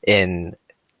in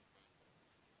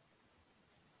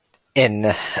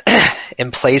in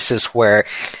places where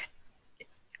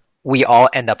we all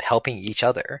end up helping each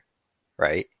other,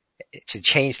 right? To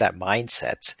change that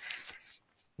mindset.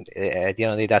 At the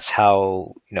end of the day, that's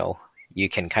how, you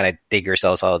can kind of dig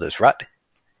yourselves out of this rut,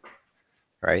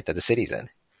 right? That the city's in.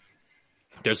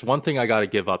 There's one thing I got to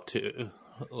give up to,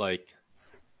 like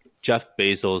Jeff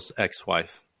Bezos'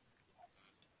 ex-wife.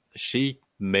 She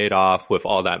made off with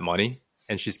all that money,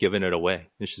 and she's giving it away.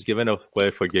 And she's giving it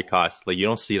away for good cost. Like, you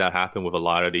don't see that happen with a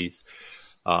lot of these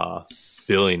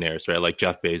billionaires, right? Like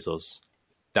Jeff Bezos,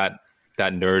 that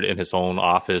nerd in his own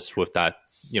office with that,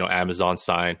 Amazon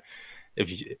sign.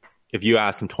 If you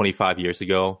asked him 25 years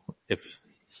ago if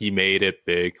he made it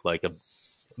big, like a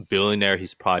billionaire,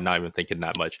 he's probably not even thinking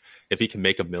that much. If he can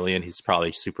make $1 million, he's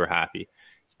probably super happy.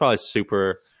 He's probably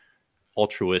super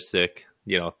altruistic,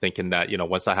 thinking that,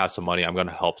 once I have some money, I'm going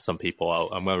to help some people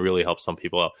out. I'm going to really help some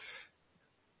people out.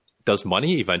 Does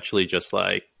money eventually just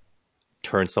like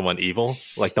turn someone evil?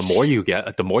 Like, the more you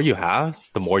get, the more you have,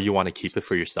 the more you want to keep it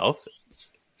for yourself.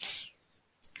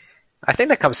 I think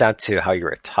that comes down to how you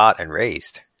were taught and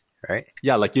raised, right?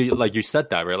 Yeah, like you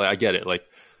said that, right? Like, I get it. Like,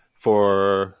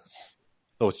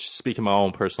 speaking my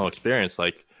own personal experience,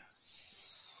 like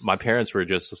my parents were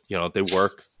just, they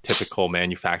work typical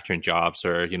manufacturing jobs,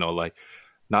 or, like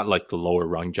not like the lower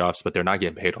rung jobs, but they're not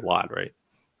getting paid a lot, right?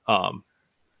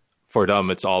 For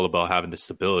them, it's all about having the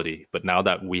stability. But now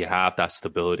that we have that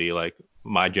stability, like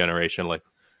my generation, like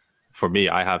for me,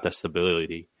 I have that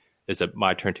stability. Is it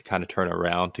my turn to kind of turn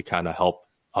around to kind of help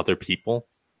other people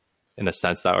in a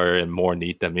sense that are in more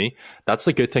need than me? That's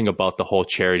the good thing about the whole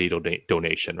charity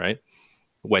donation, right?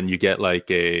 When you get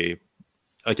like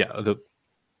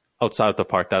outside of the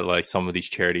part that like some of these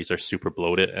charities are super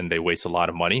bloated and they waste a lot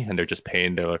of money and they're just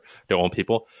paying their own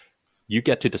people, you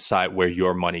get to decide where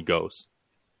your money goes.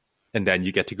 And then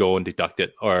you get to go and deduct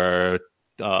it or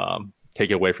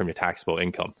take it away from your taxable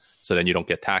income. So then you don't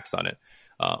get taxed on it.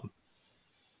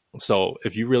 So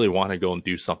if you really want to go and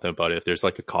do something about it, if there's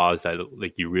like a cause that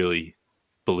like you really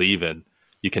believe in,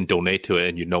 you can donate to it,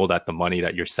 and that the money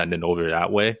that you're sending over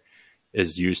that way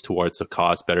is used towards a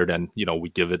cause better than, we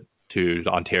give it to the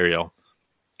Ontario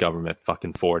government,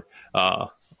 fucking Ford. Yeah.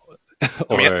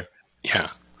 Yeah.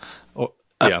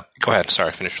 Go ahead.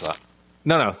 Sorry, finish that.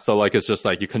 No. So like, it's just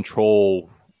like you control,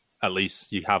 at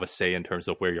least you have a say in terms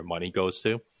of where your money goes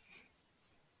to.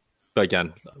 But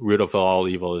again, root of all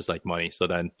evil is like money. So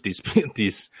then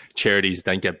these charities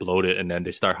then get bloated, and then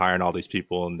they start hiring all these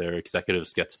people, and their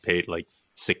executives gets paid like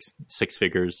six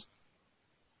figures.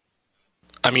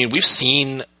 I mean, we've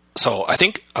seen. So I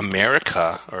think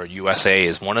America, or USA,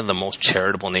 is one of the most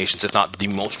charitable nations, if not the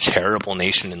most charitable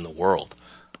nation in the world.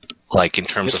 Like in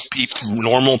terms of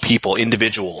normal people,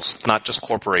 individuals, not just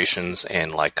corporations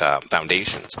and like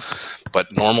foundations,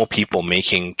 but normal people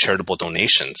making charitable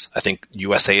donations. I think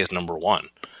USA is number one.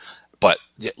 But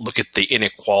look at the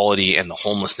inequality and the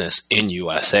homelessness in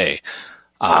USA.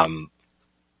 I'm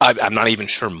not even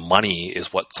sure money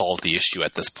is what solved the issue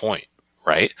at this point,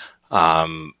 right?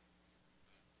 And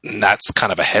that's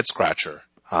kind of a head scratcher.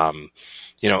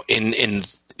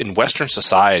 In Western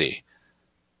society,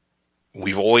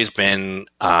 we've always been,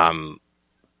 I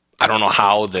don't know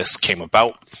how this came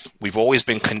about. We've always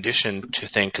been conditioned to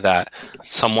think that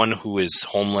someone who is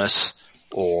homeless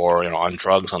or on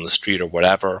drugs on the street or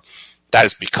whatever, that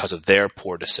is because of their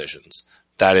poor decisions.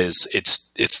 That is,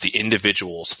 it's the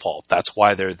individual's fault. That's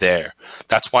why they're there.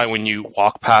 That's why when you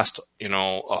walk past,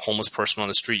 a homeless person on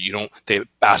the street, they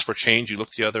ask for change, you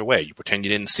look the other way. You pretend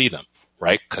you didn't see them,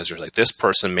 right? Because you're like, this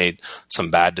person made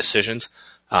some bad decisions.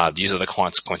 These are the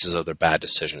consequences of their bad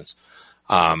decisions.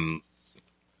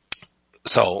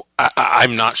 So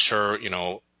I'm not sure,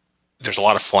 there's a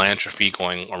lot of philanthropy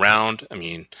going around. I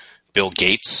mean, Bill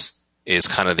Gates is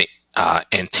kind of the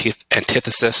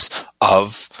antithesis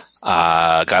of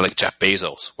a guy like Jeff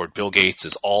Bezos, where Bill Gates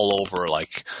is all over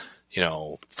like,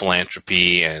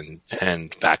 philanthropy and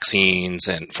vaccines,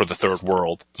 and for the third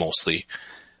world mostly.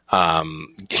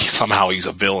 Somehow he's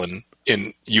a villain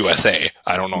in USA.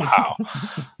 I don't know how.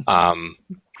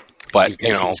 But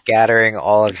he's gathering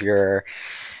all of your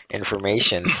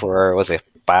information for, was it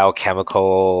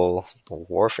biochemical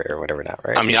warfare or whatever now,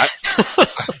 right? I mean,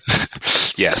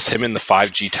 yes, him in the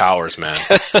 5G towers, man.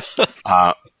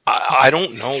 I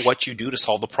don't know what you do to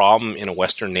solve the problem in a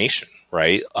Western nation,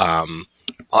 right?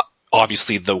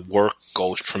 obviously the work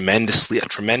goes a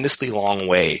tremendously long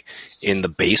way in the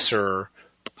baser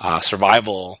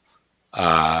survival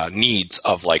needs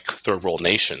of like third world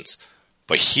nations.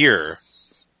 But here,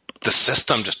 the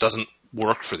system just doesn't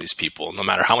work for these people, no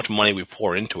matter how much money we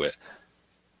pour into it.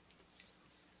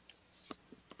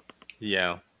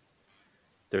 Yeah.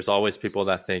 There's always people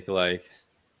that think like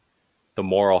the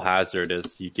moral hazard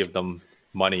is you give them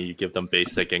money, you give them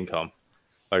basic income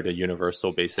or the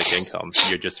universal basic income.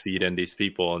 You're just feeding these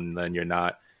people and then you're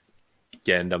not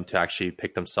getting them to actually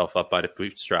pick themselves up by the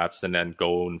bootstraps and then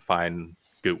go and find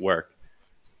good work.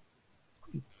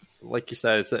 Like you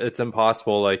said, it's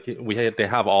impossible. Like they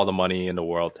have all the money in the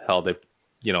world. Hell, they've,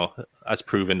 as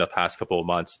proven the past couple of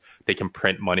months, they can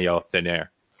print money out of thin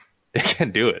air. They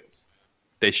can do it.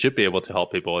 They should be able to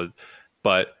help people,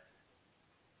 but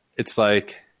it's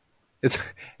like it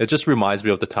just reminds me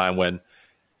of the time when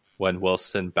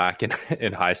Wilson back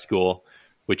in high school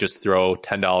would just throw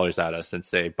 $10 at us and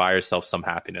say, "Buy yourself some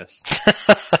happiness."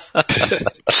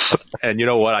 And you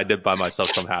know what? I did buy myself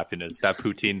some happiness. That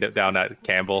poutine down at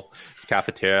Campbell's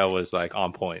cafeteria was like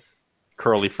on point.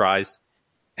 Curly fries.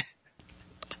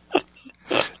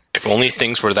 If only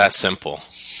things were that simple.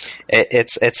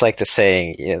 It's like the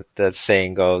saying. The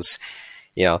saying goes,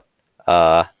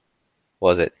 what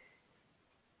was it?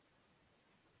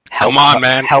 Come on,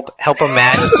 man! Help a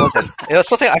man. It was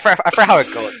something I forgot how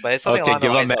it goes, but it's something. Okay, along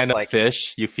give the a lines man of, a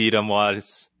fish. You feed him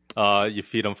you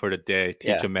feed him for the day.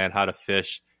 Teach a man how to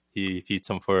fish. He feeds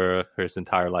him for his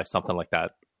entire life. Something like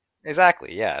that.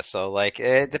 Exactly. Yeah. So like,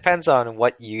 it depends on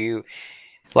what you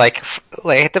like.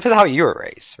 It depends on how you were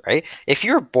raised, right? If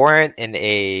you're born in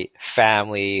a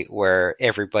family where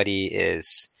everybody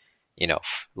is,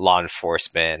 law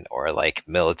enforcement or like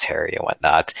military and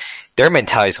whatnot, their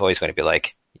mentality is always going to be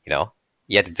like,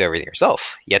 you have to do everything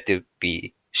yourself. You have to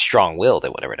be strong-willed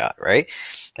and whatever not, right?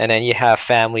 And then you have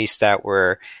families that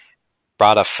were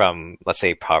brought up from, let's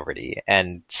say, poverty,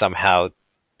 and somehow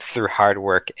through hard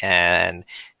work and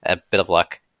a bit of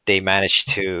luck, they managed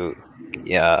to,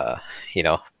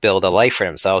 build a life for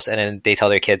themselves. And then they tell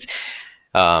their kids,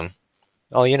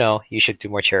 you should do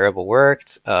more charitable work,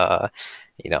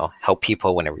 help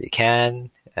people whenever you can.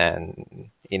 And,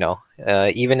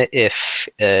 even if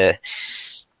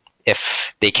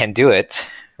they can do it,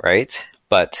 right?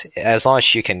 But as long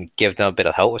as you can give them a bit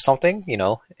of help with something,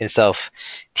 instead of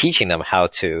teaching them how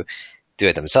to do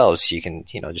it themselves, you can,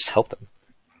 just help them.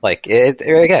 Like,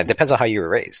 again, it depends on how you were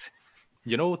raised.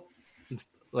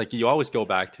 Like you always go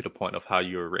back to the point of how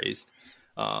you were raised.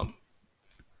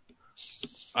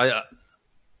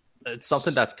 It's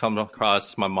something that's come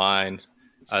across my mind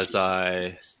as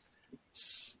I,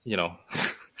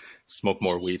 smoke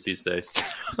more weed these days.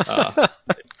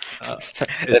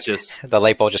 It's just the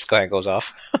light bulb just kind of goes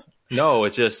off. No,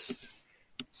 it's just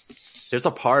there's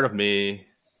a part of me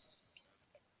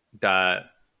that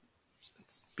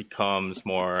becomes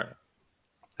more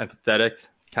empathetic,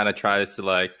 kind of tries to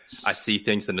like, I see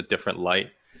things in a different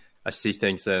light. I see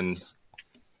things in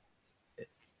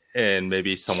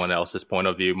maybe someone else's point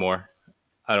of view more.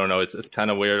 I don't know. It's kind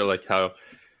of weird, like how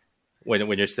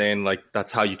when you're saying like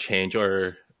that's how you change,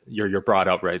 or you're brought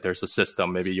up, right? There's a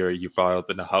system. Maybe you're brought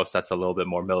up in a house that's a little bit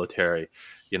more military.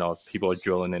 People are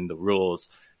drilling in the rules.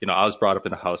 I was brought up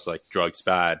in a house like drugs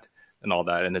bad and all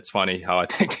that. And it's funny how I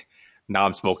think now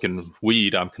I'm smoking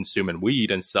weed, I'm consuming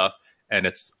weed and stuff, and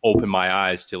it's opened my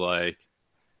eyes to like,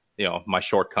 my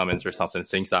shortcomings or something,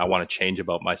 things that I want to change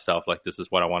about myself. Like, this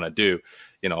is what I want to do,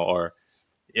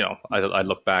 I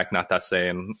look back, not that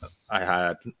saying I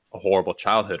had a horrible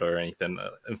childhood or anything.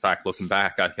 In fact, looking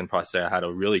back, I can probably say I had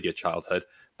a really good childhood,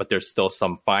 but there's still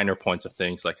some finer points of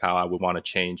things, like how I would want to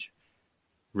change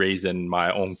raising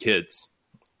my own kids,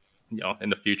 in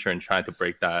the future, and trying to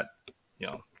break that,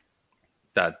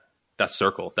 that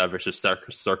circle, that vicious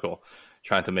circle,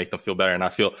 trying to make them feel better. And I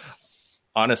feel,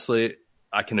 honestly,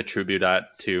 I can attribute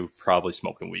that to probably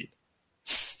smoking weed.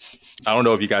 I don't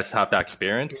know if you guys have that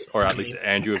experience, or at least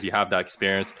Andrew, if you have that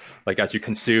experience, like as you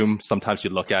consume, sometimes you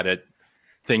look at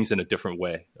things in a different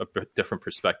way, a different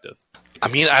perspective. I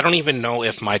mean, I don't even know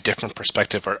if my different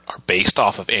perspective are based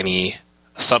off of any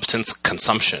substance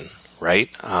consumption, right?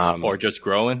 Or just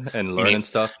growing and learning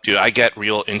stuff. Dude, I get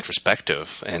real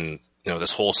introspective, and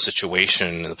this whole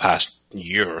situation in the past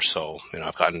year or so,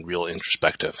 I've gotten real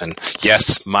introspective. And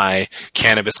yes, my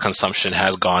cannabis consumption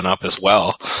has gone up as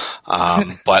well.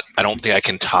 But I don't think I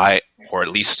can tie, or at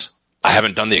least I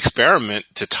haven't done the experiment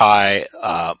to tie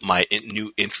my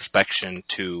new introspection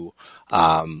to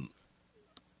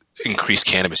increased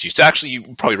cannabis use. Actually,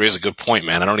 you probably raised a good point,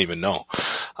 man. I don't even know.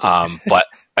 But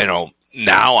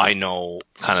now I know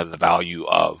kind of the value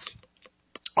of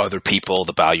other people,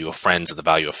 the value of friends, and the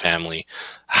value of family.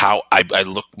 How I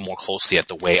look more closely at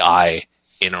the way I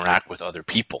interact with other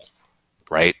people,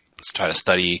 right? Let's try to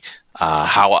study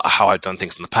how I've done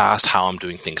things in the past, how I'm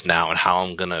doing things now, and how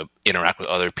I'm going to interact with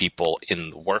other people in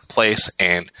the workplace.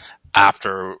 And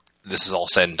after this is all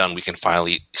said and done, we can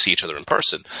finally see each other in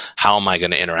person. How am I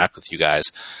going to interact with you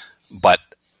guys? But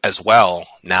as well,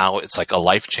 now it's like a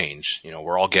life change.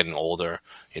 We're all getting older.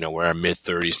 We're in our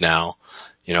mid-30s now.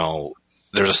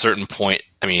 There's a certain point.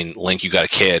 I mean, Link, you got a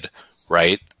kid,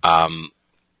 right?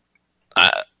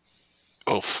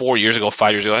 4 years ago,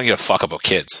 5 years ago, I didn't give a fuck about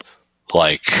kids.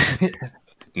 Like,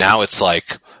 now it's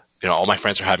like, all my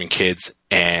friends are having kids,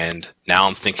 and now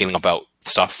I'm thinking about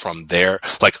stuff from there.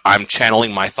 Like, I'm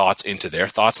channeling my thoughts into their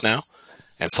thoughts now.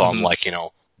 And so I'm like,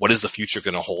 what is the future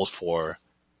going to hold for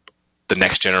the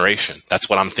next generation? That's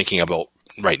what I'm thinking about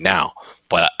right now.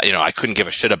 But, I couldn't give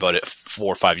a shit about it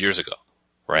 4 or 5 years ago,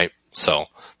 right? So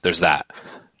there's that.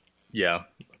 Yeah,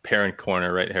 parent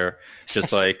corner right here.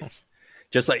 Just like,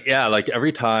 yeah, like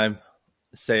every time,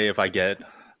 say if I get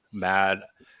mad,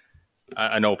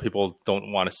 I know people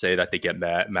don't want to say that they get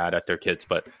mad at their kids,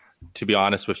 but to be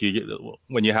honest with you,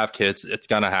 when you have kids, it's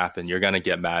going to happen. You're going to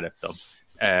get mad at them.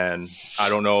 And I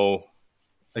don't know,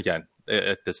 again,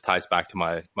 this ties back to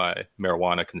my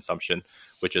marijuana consumption,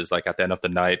 which is like at the end of the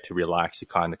night to relax, to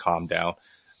kind of calm down.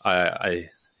 I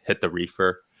hit the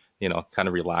reefer, kind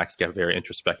of relax, get very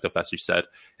introspective, as you said.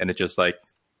 And it's just like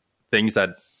things that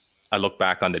I look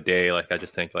back on the day, like I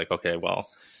just think like, okay, well,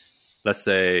 let's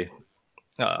say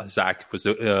Zach was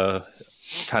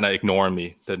kind of ignoring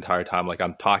me the entire time. Like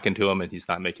I'm talking to him and he's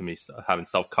not making me having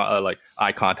like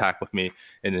eye contact with me.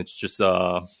 And it's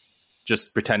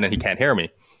just pretending he can't hear me.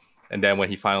 And then when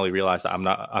he finally realized that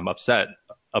I'm upset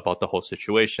about the whole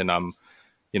situation,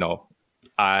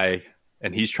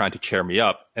 and he's trying to cheer me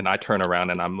up, and I turn around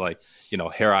and I'm like,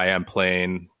 here I am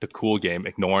playing the cool game,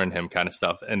 ignoring him kind of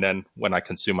stuff. And then when I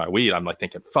consume my weed, I'm like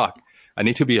thinking, fuck, I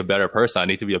need to be a better person. I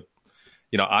need to be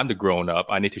I'm the grown up.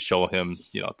 I need to show him,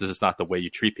 this is not the way you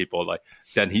treat people. Like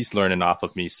then he's learning off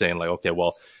of me saying like, okay,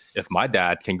 well, if my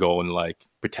dad can go and like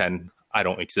pretend I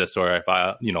don't exist, or if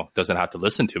I, doesn't have to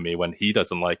listen to me when he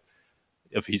doesn't like,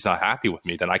 if he's not happy with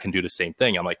me, then I can do the same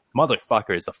thing. I'm like,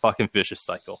 motherfucker, it's a fucking vicious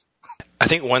cycle. I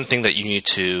think one thing that you need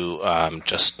to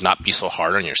just not be so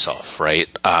hard on yourself, right?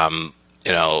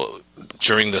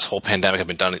 During this whole pandemic, I've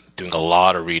been doing a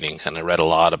lot of reading, and I read a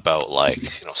lot about like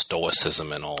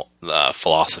Stoicism and all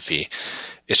philosophy.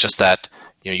 It's just that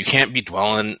you can't be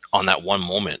dwelling on that one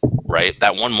moment, right?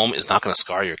 That one moment is not going to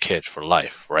scar your kid for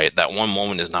life, right? That one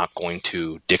moment is not going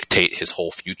to dictate his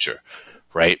whole future,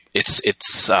 right? It's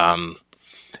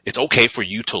okay for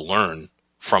you to learn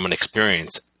from an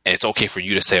experience. And it's okay for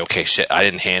you to say, okay, shit, I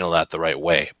didn't handle that the right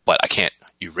way, but I can't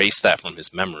erase that from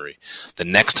his memory. The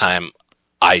next time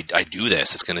I do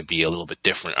this, it's going to be a little bit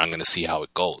different. I'm going to see how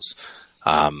it goes.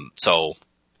 So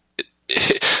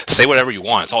say whatever you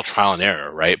want. It's all trial and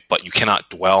error, right? But you cannot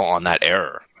dwell on that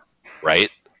error, right?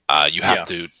 You have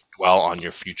to dwell on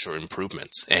your future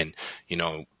improvements, and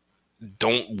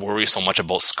don't worry so much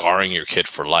about scarring your kid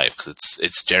for life, because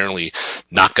it's generally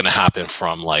not going to happen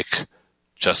from like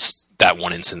just that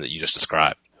one incident that you just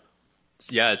described.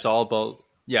 Yeah, it's all about,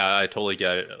 I totally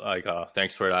get it. Like,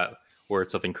 thanks for that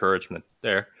words of encouragement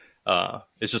there.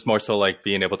 It's just more so like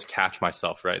being able to catch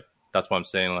myself, right? That's what I'm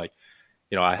saying. Like,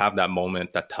 I have that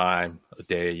moment, that time, a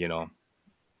day,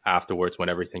 afterwards when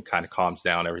everything kind of calms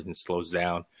down, everything slows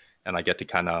down, and I get to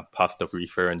kind of puff the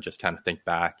reefer and just kind of think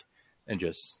back and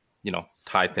just,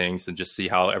 tie things and just see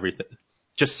how everything,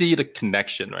 just see the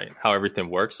connection, right? How everything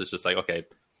works. It's just like, okay,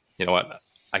 you know what?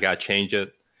 I got to change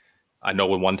it. I know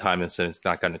with one time incident, it's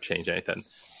not going to change anything.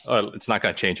 It's not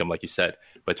going to change them, like you said,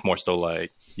 but it's more so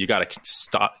like you got to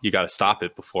stop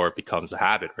it before it becomes a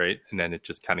habit, right? And then it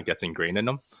just kind of gets ingrained in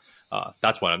them.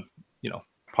 That's what I'm,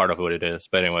 part of what it is.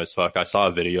 But anyways, I saw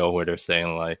a video where they're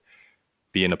saying like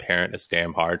being a parent is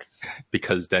damn hard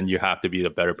because then you have to be the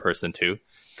better person too,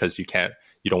 because you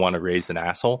don't want to raise an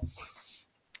asshole.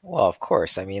 Well, of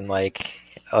course. I mean, like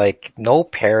no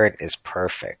parent is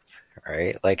perfect.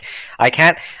 Right? Like I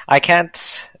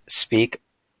can't speak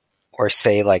or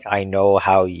say like I know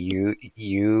how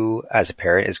you as a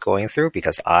parent is going through,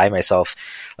 because I myself,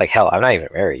 like hell, I'm not even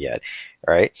married yet,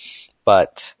 right?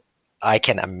 But I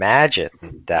can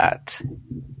imagine that,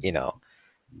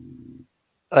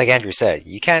 like Andrew said,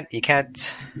 you can't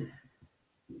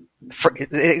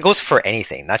it goes for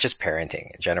anything, not just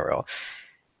parenting in general.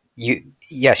 You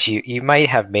might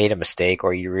have made a mistake,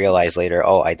 or you realize later,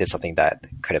 oh, I did something that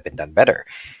could have been done better.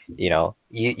 You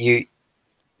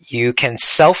can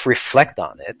self-reflect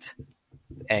on it,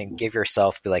 and give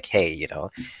yourself, be like, hey, you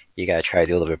know, you gotta try to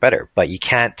do a little bit better. But you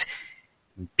can't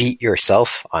beat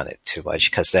yourself on it too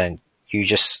much, because then you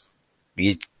just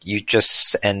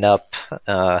end up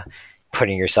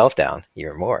putting yourself down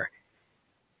even more.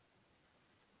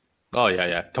 Oh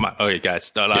yeah. Come on, okay,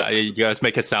 guys. You guys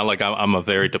make it sound like I'm a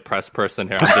very depressed person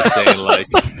here. I'm just saying, like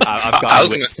I've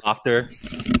gotten a bit softer.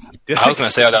 I was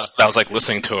gonna say that was like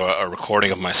listening to a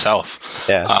recording of myself.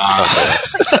 Yeah.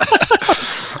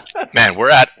 Man, we're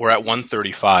at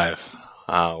 135.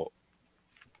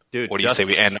 Dude, what do you say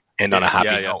we end on a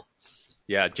happy note?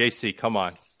 Yeah, JC, come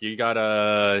on. You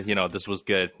gotta, this was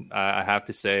good. I have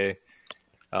to say,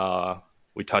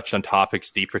 we touched on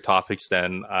deeper topics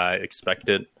than I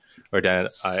expected or than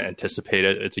I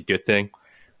anticipated. It's a good thing.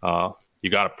 You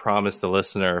gotta promise the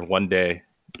listener one day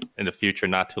in the future,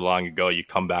 not too long ago, you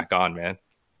come back on, man.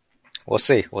 We'll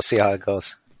see how it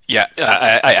goes. Yeah,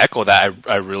 I echo that.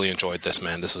 I really enjoyed this,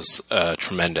 man. This was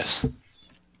tremendous.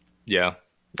 Yeah.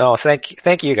 No,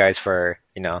 thank you guys for,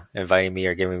 inviting me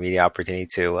or giving me the opportunity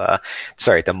to,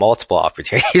 the multiple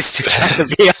opportunities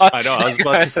to be on. I know, I was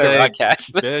about to say,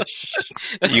 podcast. Bitch,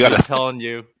 you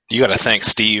gotta thank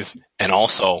Steve, and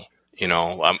also, I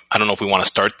don't know if we want to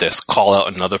start this, call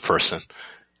out another person,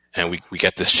 and we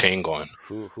get this chain going.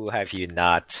 Who have you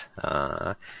not?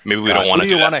 Maybe we don't want to.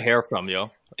 Who do you want to hear from,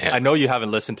 yo? Yeah. I know you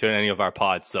haven't listened to any of our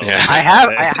pods, so yeah. I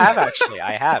have actually.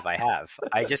 I have.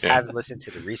 I just haven't listened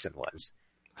to the recent ones.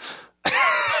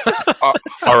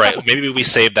 All right, maybe we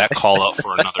save that call out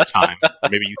for another time.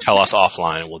 Maybe you tell us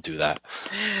offline and we'll do that.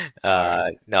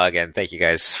 No, again, thank you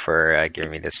guys for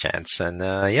giving me this chance. And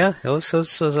it was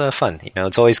fun.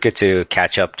 It's always good to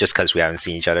catch up just because we haven't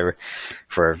seen each other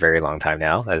for a very long time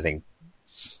now. I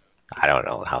don't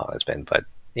know how it's been, but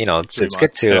it's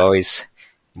good to always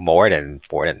more than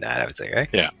that, I would say, right?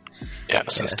 Yeah,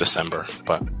 since December,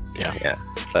 but yeah.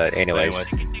 But anyways,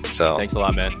 so thanks a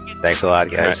lot, man. Thanks a lot,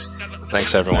 guys. Right.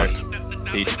 Thanks, everyone.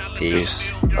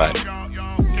 Peace. Bye.